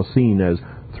that are now seen as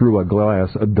through a glass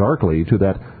darkly to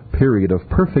that period of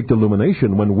perfect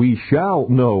illumination when we shall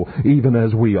know even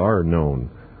as we are known.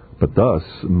 But thus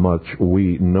much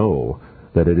we know,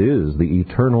 that it is the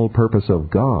eternal purpose of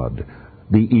God,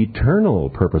 the eternal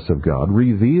purpose of God,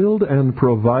 revealed and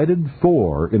provided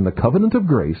for in the covenant of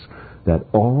grace, that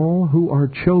all who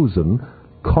are chosen,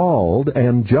 called,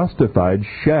 and justified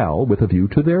shall, with a view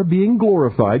to their being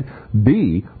glorified,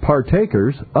 be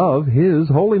partakers of His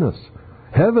holiness.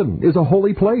 Heaven is a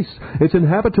holy place. Its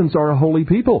inhabitants are a holy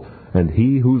people. And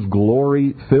He whose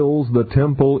glory fills the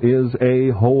temple is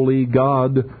a holy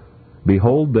God.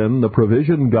 Behold, then, the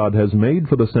provision God has made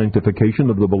for the sanctification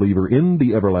of the believer in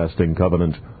the everlasting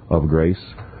covenant of grace.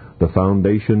 The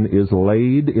foundation is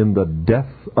laid in the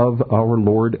death of our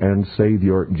Lord and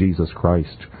Savior Jesus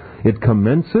Christ. It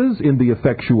commences in the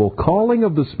effectual calling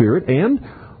of the Spirit, and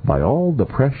by all the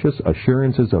precious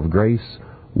assurances of grace,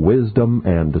 wisdom,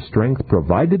 and strength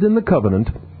provided in the covenant,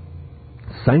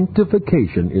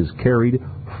 sanctification is carried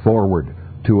forward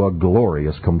to a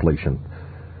glorious completion.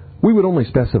 We would only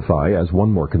specify, as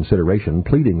one more consideration,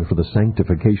 pleading for the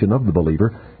sanctification of the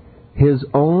believer, his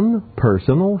own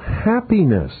personal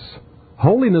happiness.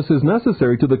 Holiness is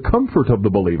necessary to the comfort of the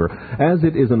believer, as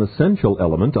it is an essential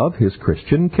element of his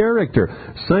Christian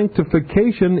character.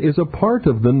 Sanctification is a part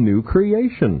of the new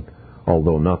creation.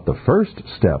 Although not the first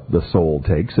step the soul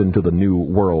takes into the new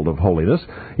world of holiness,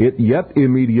 it yet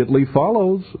immediately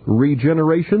follows.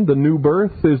 Regeneration, the new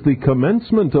birth, is the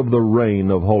commencement of the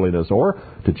reign of holiness, or,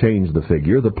 to change the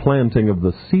figure, the planting of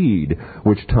the seed,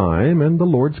 which time and the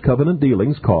Lord's covenant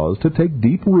dealings cause to take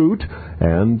deep root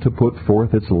and to put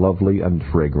forth its lovely and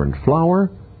fragrant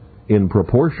flower. In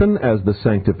proportion as the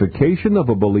sanctification of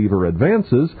a believer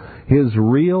advances, his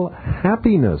real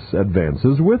happiness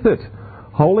advances with it.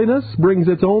 Holiness brings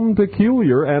its own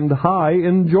peculiar and high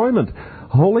enjoyment.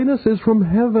 Holiness is from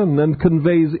heaven and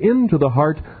conveys into the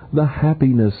heart the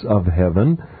happiness of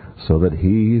heaven, so that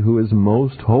he who is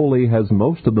most holy has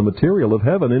most of the material of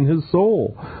heaven in his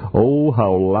soul. Oh,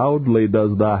 how loudly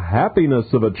does the happiness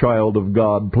of a child of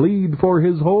God plead for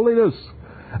his holiness!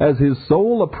 As his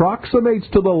soul approximates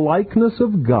to the likeness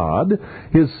of God,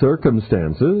 his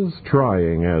circumstances,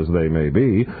 trying as they may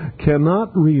be,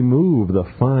 cannot remove the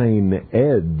fine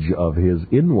edge of his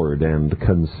inward and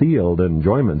concealed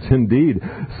enjoyments. Indeed,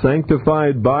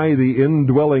 sanctified by the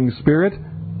indwelling Spirit,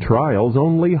 trials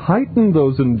only heighten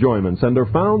those enjoyments and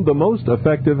are found the most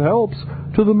effective helps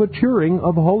to the maturing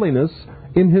of holiness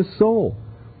in his soul.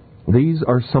 These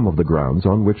are some of the grounds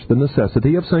on which the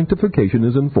necessity of sanctification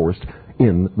is enforced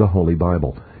in the Holy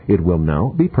Bible. It will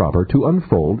now be proper to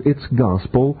unfold its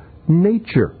gospel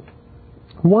nature.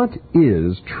 What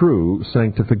is true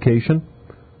sanctification?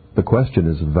 The question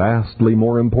is vastly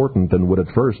more important than would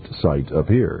at first sight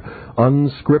appear.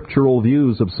 Unscriptural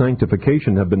views of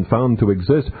sanctification have been found to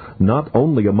exist not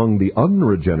only among the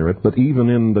unregenerate, but even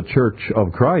in the Church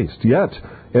of Christ. Yet,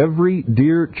 every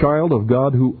dear child of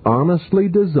God who honestly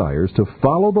desires to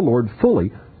follow the Lord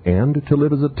fully and to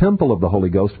live as a temple of the Holy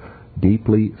Ghost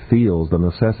deeply feels the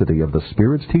necessity of the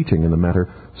Spirit's teaching in a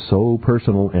matter so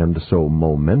personal and so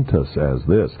momentous as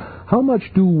this. How much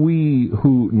do we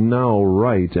who now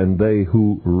write and they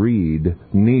who read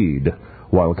need,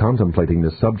 while contemplating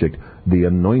this subject, the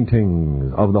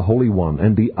anointing of the Holy One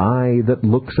and the eye that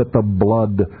looks at the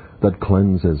blood that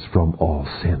cleanses from all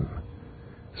sin?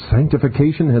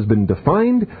 Sanctification has been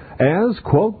defined as,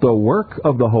 quote, the work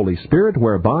of the Holy Spirit,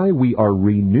 whereby we are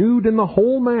renewed in the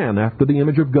whole man after the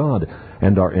image of God,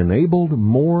 and are enabled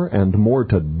more and more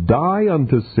to die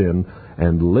unto sin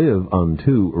and live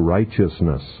unto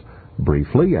righteousness.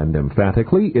 Briefly and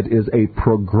emphatically, it is a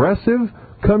progressive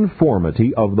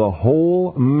conformity of the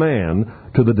whole man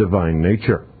to the divine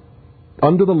nature.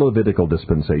 Under the Levitical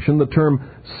dispensation, the term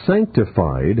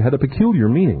sanctified had a peculiar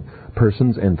meaning.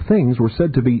 Persons and things were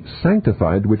said to be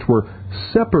sanctified which were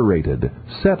separated,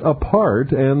 set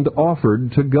apart, and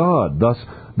offered to God. Thus,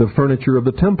 the furniture of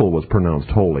the temple was pronounced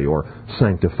holy or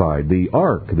sanctified. The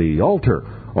ark, the altar,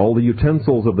 all the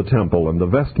utensils of the temple, and the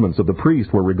vestments of the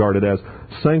priest were regarded as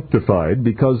sanctified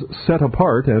because set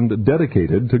apart and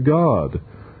dedicated to God.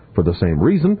 For the same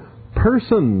reason,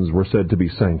 persons were said to be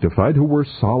sanctified who were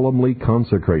solemnly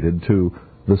consecrated to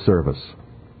the service.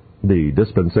 The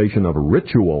dispensation of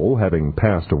ritual having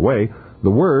passed away, The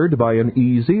word, by an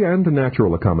easy and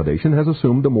natural accommodation, has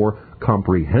assumed a more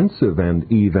comprehensive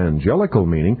and evangelical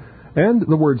meaning, and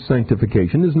the word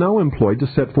sanctification is now employed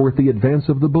to set forth the advance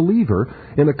of the believer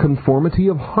in a conformity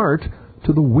of heart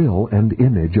to the will and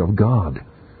image of God.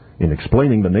 In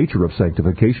explaining the nature of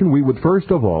sanctification, we would first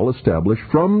of all establish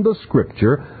from the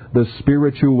Scripture the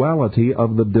spirituality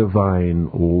of the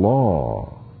divine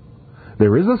law.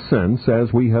 There is a sense,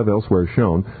 as we have elsewhere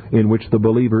shown, in which the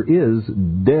believer is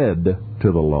dead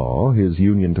to the law. His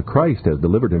union to Christ has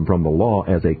delivered him from the law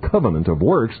as a covenant of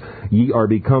works. Ye are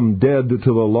become dead to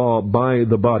the law by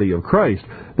the body of Christ,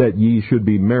 that ye should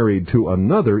be married to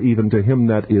another, even to him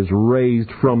that is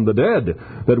raised from the dead,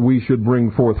 that we should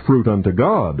bring forth fruit unto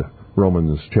God.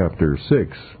 Romans chapter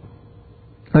 6.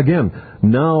 Again,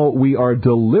 now we are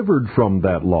delivered from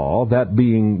that law, that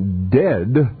being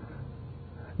dead,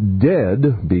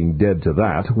 being dead to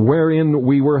that, wherein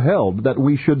we were held, that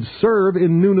we should serve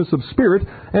in newness of spirit,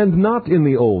 and not in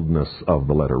the oldness of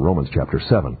the letter. Romans chapter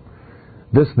 7.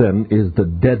 This, then, is the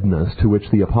deadness to which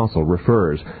the apostle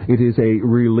refers. It is a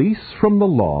release from the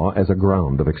law as a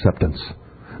ground of acceptance.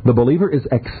 The believer is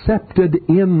accepted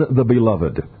in the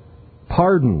beloved,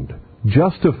 pardoned,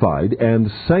 justified,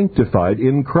 and sanctified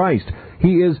in Christ.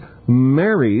 He is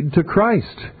married to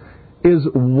Christ, is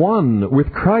one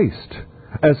with Christ.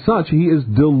 As such, he is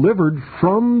delivered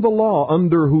from the law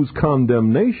under whose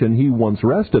condemnation he once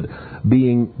rested.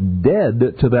 Being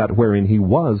dead to that wherein he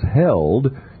was held,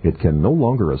 it can no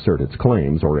longer assert its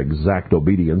claims or exact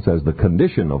obedience as the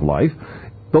condition of life.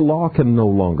 The law can no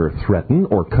longer threaten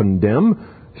or condemn.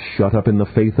 Shut up in the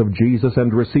faith of Jesus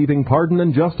and receiving pardon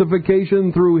and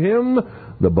justification through him,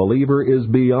 the believer is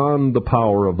beyond the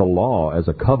power of the law as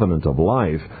a covenant of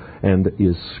life, and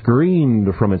is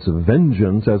screened from its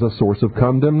vengeance as a source of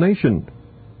condemnation.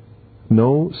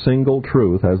 No single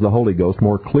truth has the Holy Ghost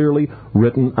more clearly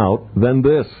written out than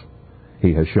this.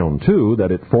 He has shown, too,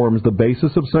 that it forms the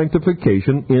basis of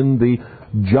sanctification in the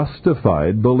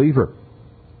justified believer.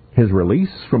 His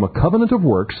release from a covenant of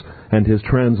works and his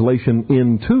translation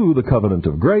into the covenant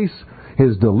of grace,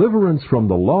 his deliverance from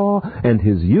the law, and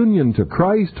his union to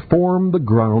Christ form the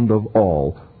ground of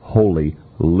all holy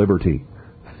liberty,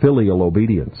 filial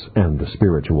obedience, and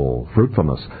spiritual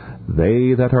fruitfulness.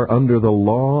 They that are under the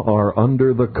law are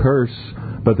under the curse,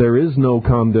 but there is no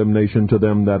condemnation to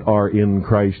them that are in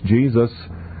Christ Jesus.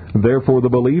 Therefore the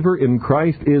believer in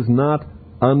Christ is not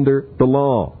under the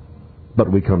law. But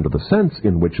we come to the sense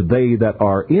in which they that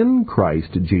are in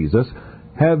Christ Jesus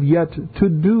have yet to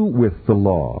do with the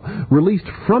law. Released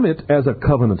from it as a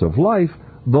covenant of life,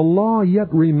 the law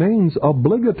yet remains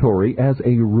obligatory as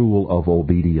a rule of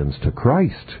obedience to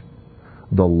Christ.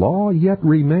 The law yet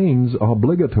remains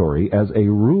obligatory as a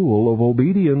rule of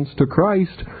obedience to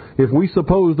Christ. If we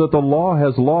suppose that the law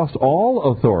has lost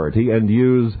all authority and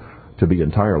use to be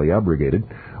entirely abrogated,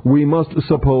 we must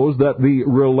suppose that the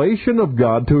relation of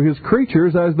God to his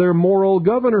creatures as their moral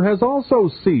governor has also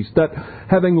ceased, that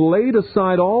having laid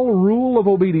aside all rule of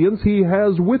obedience, he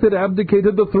has with it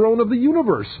abdicated the throne of the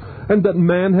universe, and that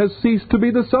man has ceased to be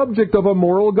the subject of a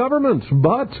moral government.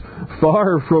 But,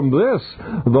 far from this,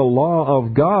 the law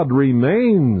of God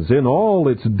remains in all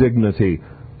its dignity,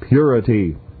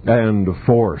 purity, and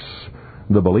force.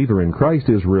 The believer in Christ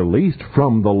is released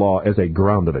from the law as a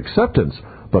ground of acceptance,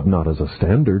 but not as a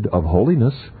standard of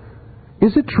holiness.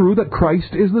 Is it true that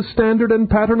Christ is the standard and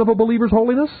pattern of a believer's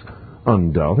holiness?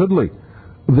 Undoubtedly.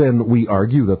 Then we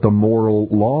argue that the moral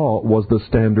law was the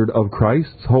standard of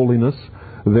Christ's holiness.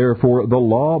 Therefore, the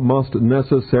law must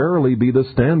necessarily be the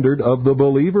standard of the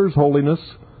believer's holiness.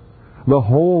 The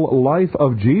whole life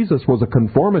of Jesus was a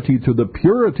conformity to the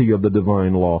purity of the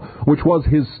divine law, which was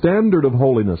his standard of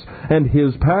holiness and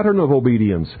his pattern of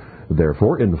obedience.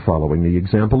 Therefore, in following the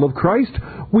example of Christ,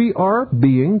 we are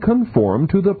being conformed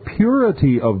to the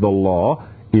purity of the law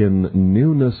in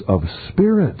newness of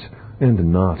spirit,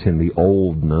 and not in the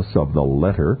oldness of the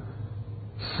letter.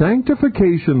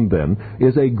 Sanctification, then,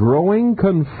 is a growing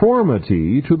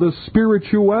conformity to the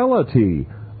spirituality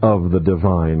of the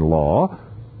divine law.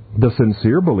 The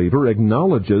sincere believer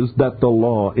acknowledges that the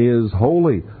law is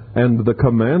holy, and the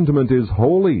commandment is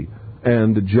holy,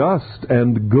 and just,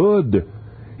 and good.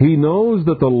 He knows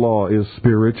that the law is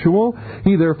spiritual.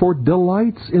 He therefore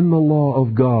delights in the law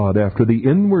of God after the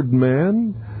inward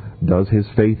man. Does his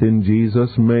faith in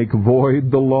Jesus make void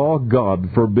the law?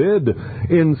 God forbid.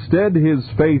 Instead, his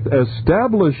faith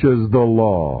establishes the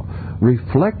law,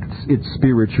 reflects its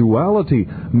spirituality,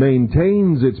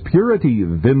 maintains its purity,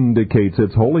 vindicates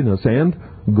its holiness, and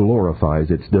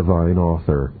glorifies its divine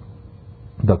author.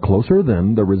 The closer,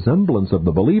 then, the resemblance of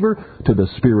the believer to the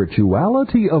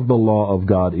spirituality of the law of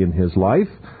God in his life,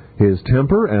 his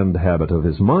temper and habit of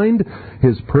his mind,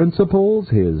 his principles,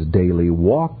 his daily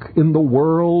walk in the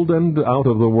world and out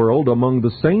of the world among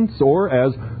the saints, or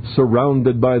as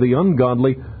surrounded by the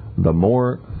ungodly, the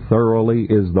more thoroughly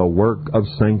is the work of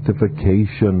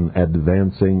sanctification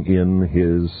advancing in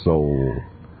his soul.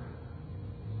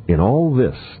 In all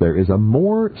this, there is a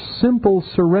more simple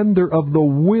surrender of the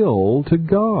will to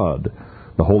God.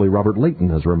 The Holy Robert Leighton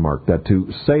has remarked that to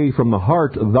say from the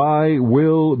heart, "Thy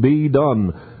will be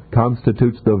done,"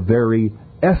 constitutes the very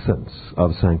essence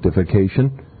of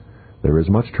sanctification. There is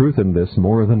much truth in this,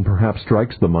 more than perhaps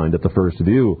strikes the mind at the first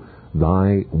view.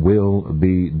 Thy will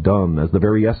be done, as the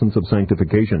very essence of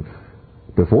sanctification.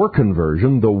 Before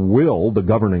conversion, the will, the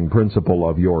governing principle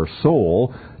of your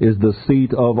soul, is the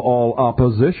seat of all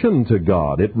opposition to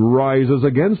God. It rises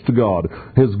against God,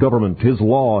 His government, His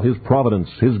law, His providence,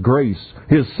 His grace,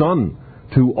 His Son.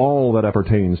 To all that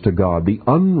appertains to God, the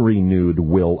unrenewed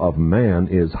will of man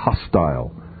is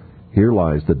hostile. Here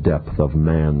lies the depth of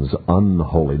man's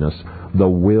unholiness. The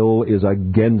will is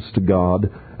against God,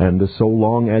 and so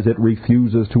long as it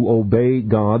refuses to obey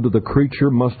God, the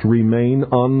creature must remain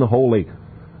unholy.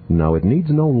 Now, it needs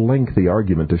no lengthy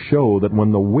argument to show that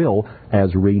when the will,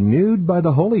 as renewed by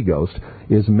the Holy Ghost,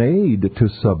 is made to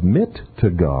submit to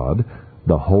God,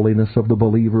 the holiness of the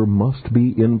believer must be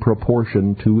in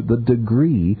proportion to the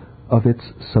degree of its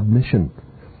submission.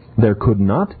 There could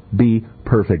not be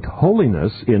perfect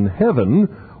holiness in heaven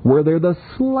were there the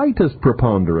slightest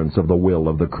preponderance of the will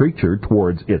of the creature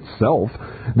towards itself.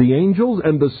 The angels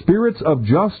and the spirits of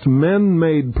just men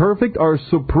made perfect are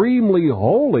supremely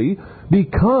holy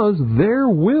because their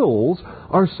wills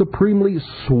are supremely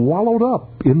swallowed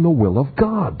up in the will of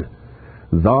God.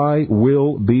 Thy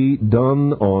will be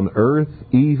done on earth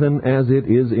even as it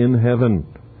is in heaven.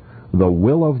 The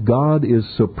will of God is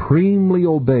supremely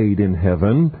obeyed in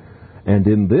heaven, and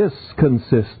in this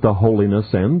consists the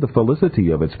holiness and the felicity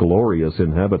of its glorious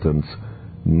inhabitants.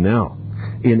 Now,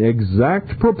 in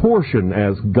exact proportion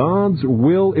as God's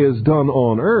will is done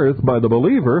on earth by the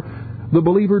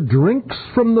believer drinks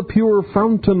from the pure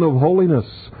fountain of holiness,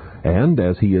 and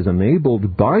as he is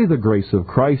enabled by the grace of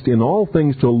Christ in all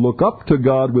things to look up to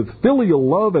God with filial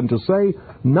love and to say,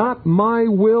 "Not my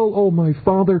will, O my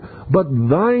Father, but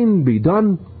thine be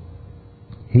done,"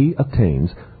 he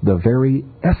attains the very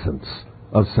essence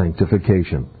of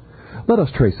sanctification. Let us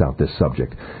trace out this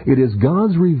subject. It is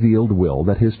God's revealed will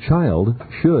that His child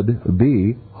should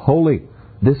be holy.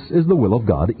 This is the will of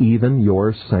God, even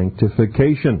your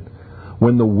sanctification.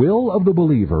 When the will of the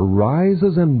believer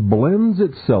rises and blends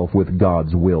itself with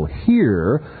God's will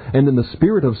here, and in the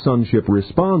spirit of sonship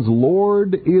responds,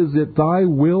 "Lord, is it thy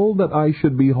will that I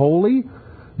should be holy?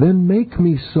 Then make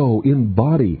me so in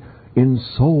body, in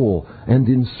soul, and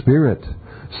in spirit.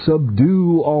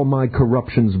 Subdue all my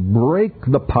corruptions, break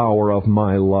the power of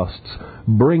my lusts,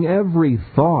 bring every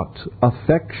thought,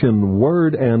 affection,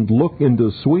 word, and look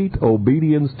into sweet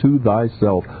obedience to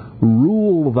thyself.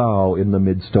 Rule thou in the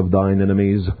midst of thine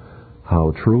enemies."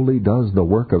 How truly does the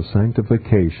work of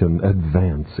sanctification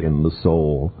advance in the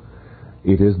soul!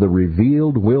 It is the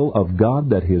revealed will of God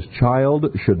that His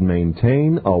child should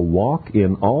maintain a walk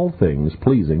in all things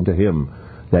pleasing to Him,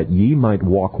 that ye might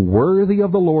walk worthy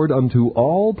of the Lord unto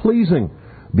all pleasing,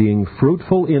 being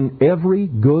fruitful in every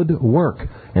good work,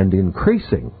 and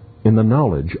increasing in the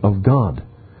knowledge of God.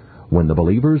 When the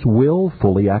believer's will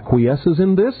fully acquiesces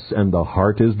in this, and the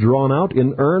heart is drawn out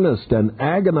in earnest and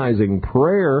agonizing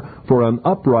prayer for an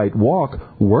upright walk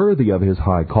worthy of his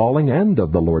high calling and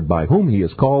of the Lord by whom he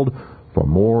is called, for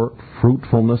more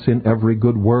fruitfulness in every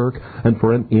good work, and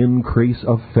for an increase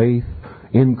of faith,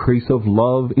 increase of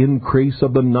love, increase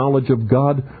of the knowledge of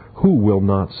God, who will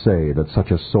not say that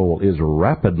such a soul is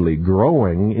rapidly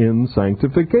growing in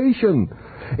sanctification?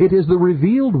 It is the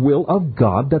revealed will of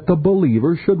God that the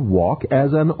believer should walk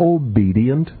as an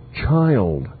obedient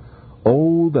child.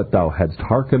 "Oh, that thou hadst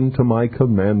hearkened to my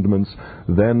commandments,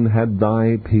 then had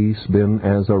thy peace been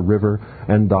as a river,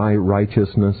 and thy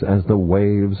righteousness as the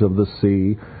waves of the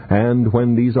sea." And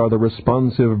when these are the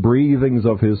responsive breathings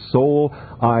of his soul,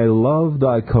 "I love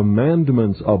thy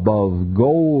commandments above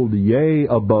gold, yea,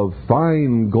 above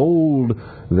fine gold.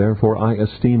 Therefore I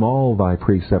esteem all thy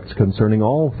precepts concerning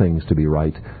all things to be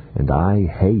right, and I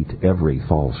hate every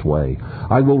false way.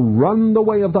 I will run the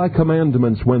way of thy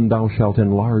commandments when thou shalt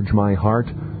enlarge my heart."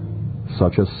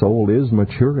 Such a soul is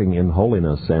maturing in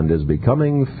holiness and is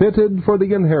becoming fitted for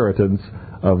the inheritance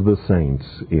of the saints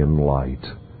in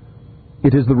light.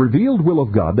 It is the revealed will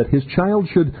of God that His child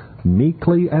should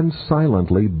meekly and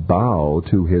silently bow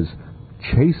to His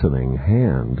chastening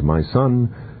hand. "My son,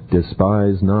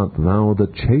 despise not thou the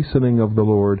chastening of the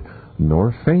Lord,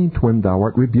 nor faint when thou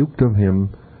art rebuked of him.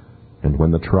 And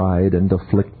when the tried and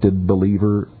afflicted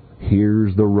believer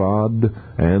hears the rod,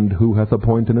 and who hath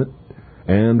appointed it,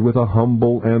 and with a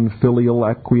humble and filial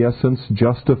acquiescence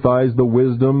justifies the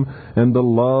wisdom and the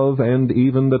love and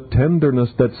even the tenderness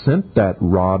that sent that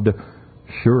rod,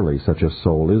 surely such a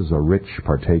soul is a rich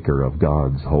partaker of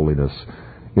God's holiness.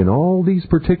 In all these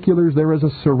particulars there is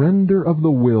a surrender of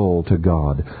the will to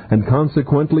God, and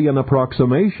consequently an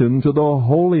approximation to the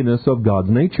holiness of God's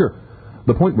nature.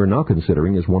 The point we're now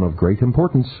considering is one of great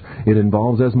importance. It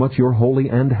involves as much your holy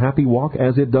and happy walk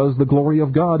as it does the glory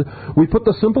of God. We put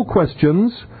the simple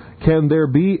questions: can there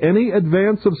be any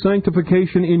advance of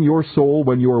sanctification in your soul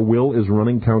when your will is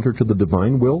running counter to the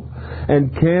divine will?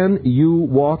 And can you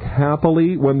walk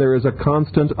happily when there is a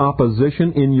constant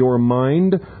opposition in your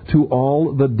mind to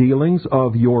all the dealings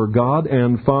of your God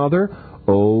and Father?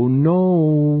 Oh,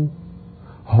 no.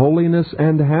 Holiness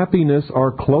and happiness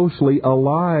are closely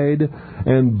allied,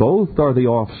 and both are the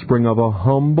offspring of a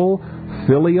humble,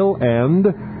 filial, and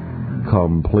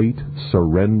complete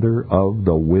surrender of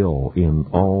the will in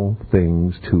all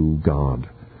things to God.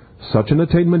 Such an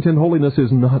attainment in holiness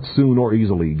is not soon or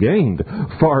easily gained.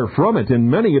 Far from it. In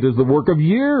many it is the work of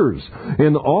years,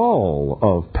 in all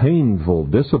of painful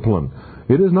discipline.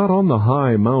 It is not on the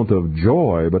high mount of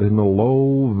joy, but in the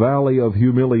low valley of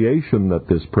humiliation that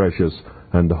this precious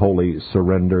and holy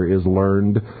surrender is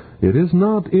learned. It is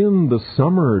not in the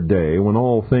summer day when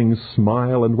all things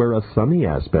smile and wear a sunny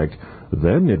aspect.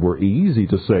 Then it were easy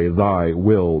to say, Thy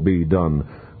will be done.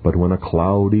 But when a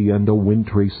cloudy and a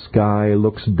wintry sky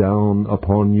looks down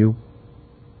upon you,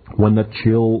 when the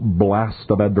chill blast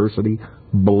of adversity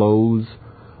blows,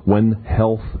 when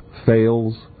health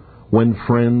fails, when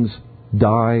friends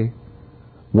die,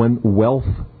 when wealth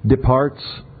departs,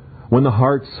 when the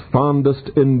heart's fondest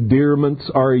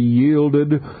endearments are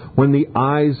yielded, when the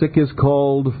Isaac is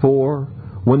called for,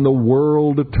 when the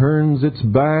world turns its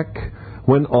back,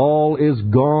 when all is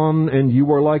gone and you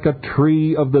are like a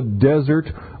tree of the desert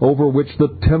over which the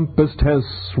tempest has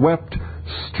swept,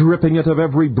 stripping it of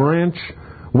every branch,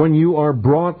 when you are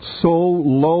brought so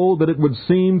low that it would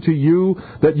seem to you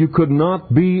that you could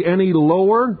not be any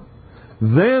lower,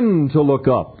 then to look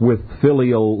up with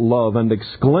filial love and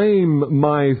exclaim,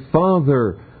 My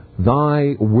Father,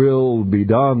 Thy will be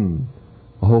done.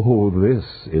 Oh, this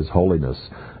is holiness.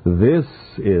 This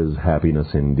is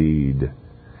happiness indeed.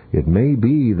 It may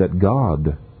be that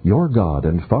God, your God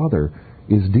and Father,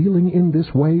 is dealing in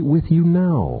this way with you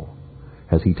now.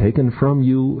 Has He taken from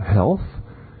you health?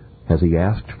 Has He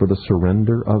asked for the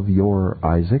surrender of your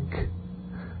Isaac?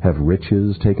 Have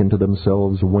riches taken to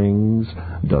themselves wings?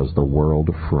 Does the world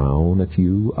frown at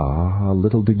you? Ah,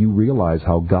 little do you realize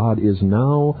how God is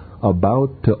now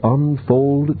about to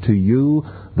unfold to you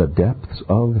the depths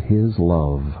of His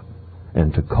love,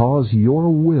 and to cause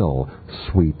your will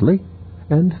sweetly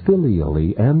and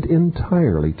filially and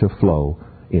entirely to flow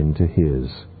into His.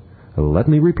 Let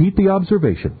me repeat the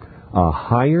observation. A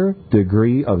higher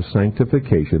degree of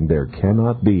sanctification there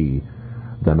cannot be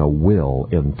than a will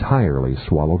entirely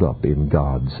swallowed up in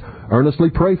God's.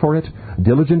 Earnestly pray for it.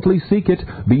 Diligently seek it.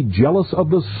 Be jealous of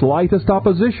the slightest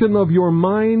opposition of your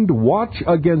mind. Watch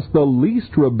against the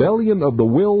least rebellion of the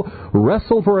will.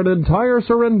 Wrestle for an entire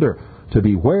surrender to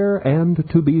be where and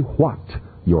to be what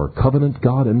your covenant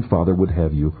God and Father would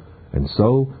have you, and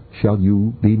so shall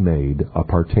you be made a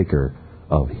partaker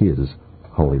of His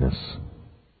holiness.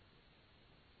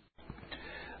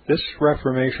 This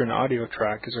Reformation audio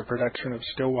track is a production of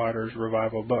Still Waters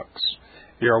Revival Books.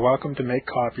 You are welcome to make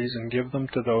copies and give them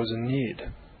to those in need.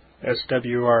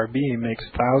 SWRB makes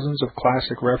thousands of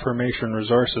classic Reformation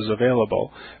resources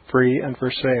available, free and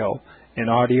for sale, in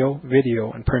audio,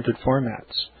 video, and printed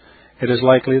formats. It is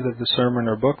likely that the sermon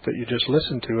or book that you just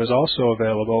listened to is also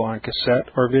available on cassette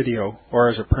or video, or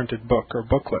as a printed book or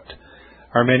booklet.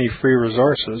 Our many free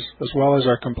resources, as well as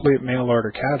our complete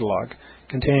mail-order catalog,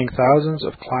 containing thousands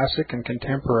of classic and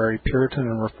contemporary Puritan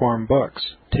and Reformed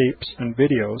books, tapes, and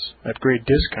videos at great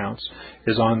discounts,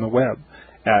 is on the web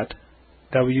at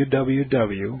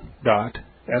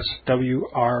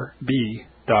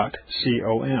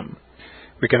www.swrb.com.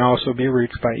 We can also be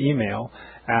reached by email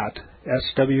at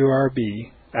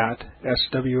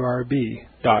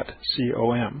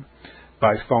swrb@swrb.com,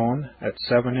 by phone at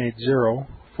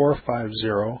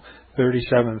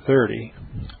 780-450-3730,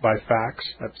 by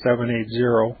fax at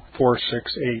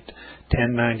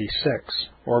 780-468-1096,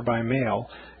 or by mail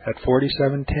at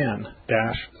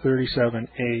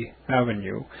 4710-37A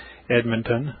Avenue,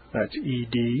 Edmonton, that's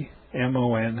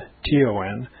Edmonton,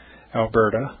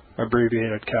 Alberta,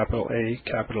 abbreviated capital A,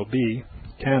 capital B,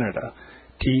 Canada,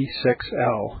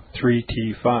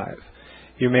 T6L3T5.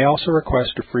 You may also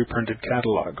request a free printed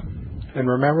catalog. And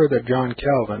remember that John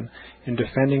Calvin, in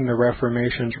defending the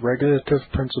Reformation's regulative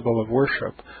principle of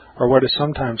worship, or what is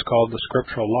sometimes called the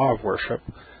scriptural law of worship,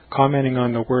 commenting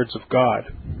on the words of God,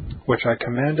 which I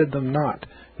commanded them not,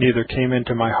 neither came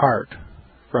into my heart,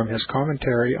 from his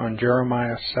commentary on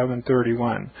Jeremiah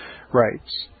 7:31,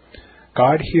 writes,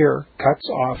 God here cuts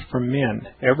off from men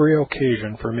every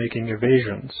occasion for making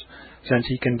evasions, since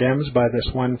he condemns by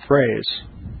this one phrase,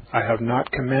 I have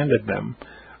not commanded them,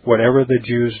 whatever the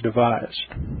Jews devised.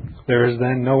 There is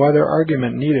then no other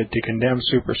argument needed to condemn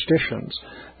superstitions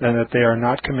than that they are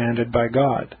not commanded by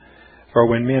God. For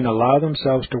when men allow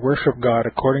themselves to worship God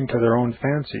according to their own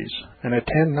fancies, and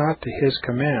attend not to his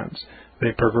commands,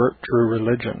 they pervert true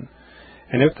religion.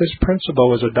 And if this principle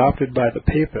was adopted by the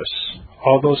Papists,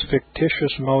 all those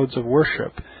fictitious modes of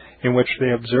worship in which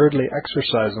they absurdly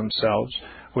exercise themselves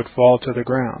would fall to the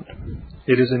ground.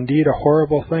 It is indeed a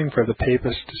horrible thing for the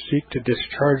Papists to seek to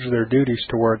discharge their duties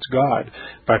towards God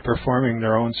by performing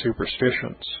their own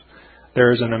superstitions.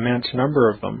 There is an immense number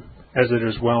of them, as it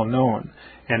is well known,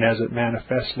 and as it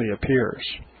manifestly appears.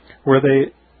 Were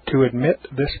they to admit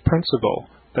this principle,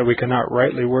 that we cannot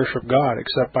rightly worship God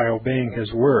except by obeying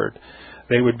his word,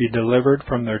 they would be delivered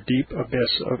from their deep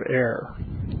abyss of error.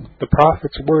 The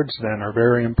prophet's words, then, are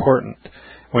very important,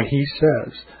 when he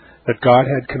says that God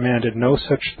had commanded no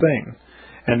such thing,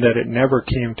 and that it never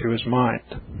came to his mind,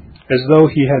 as though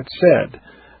he had said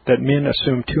that men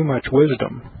assume too much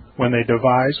wisdom when they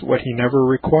devise what he never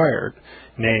required,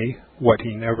 nay, what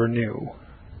he never knew.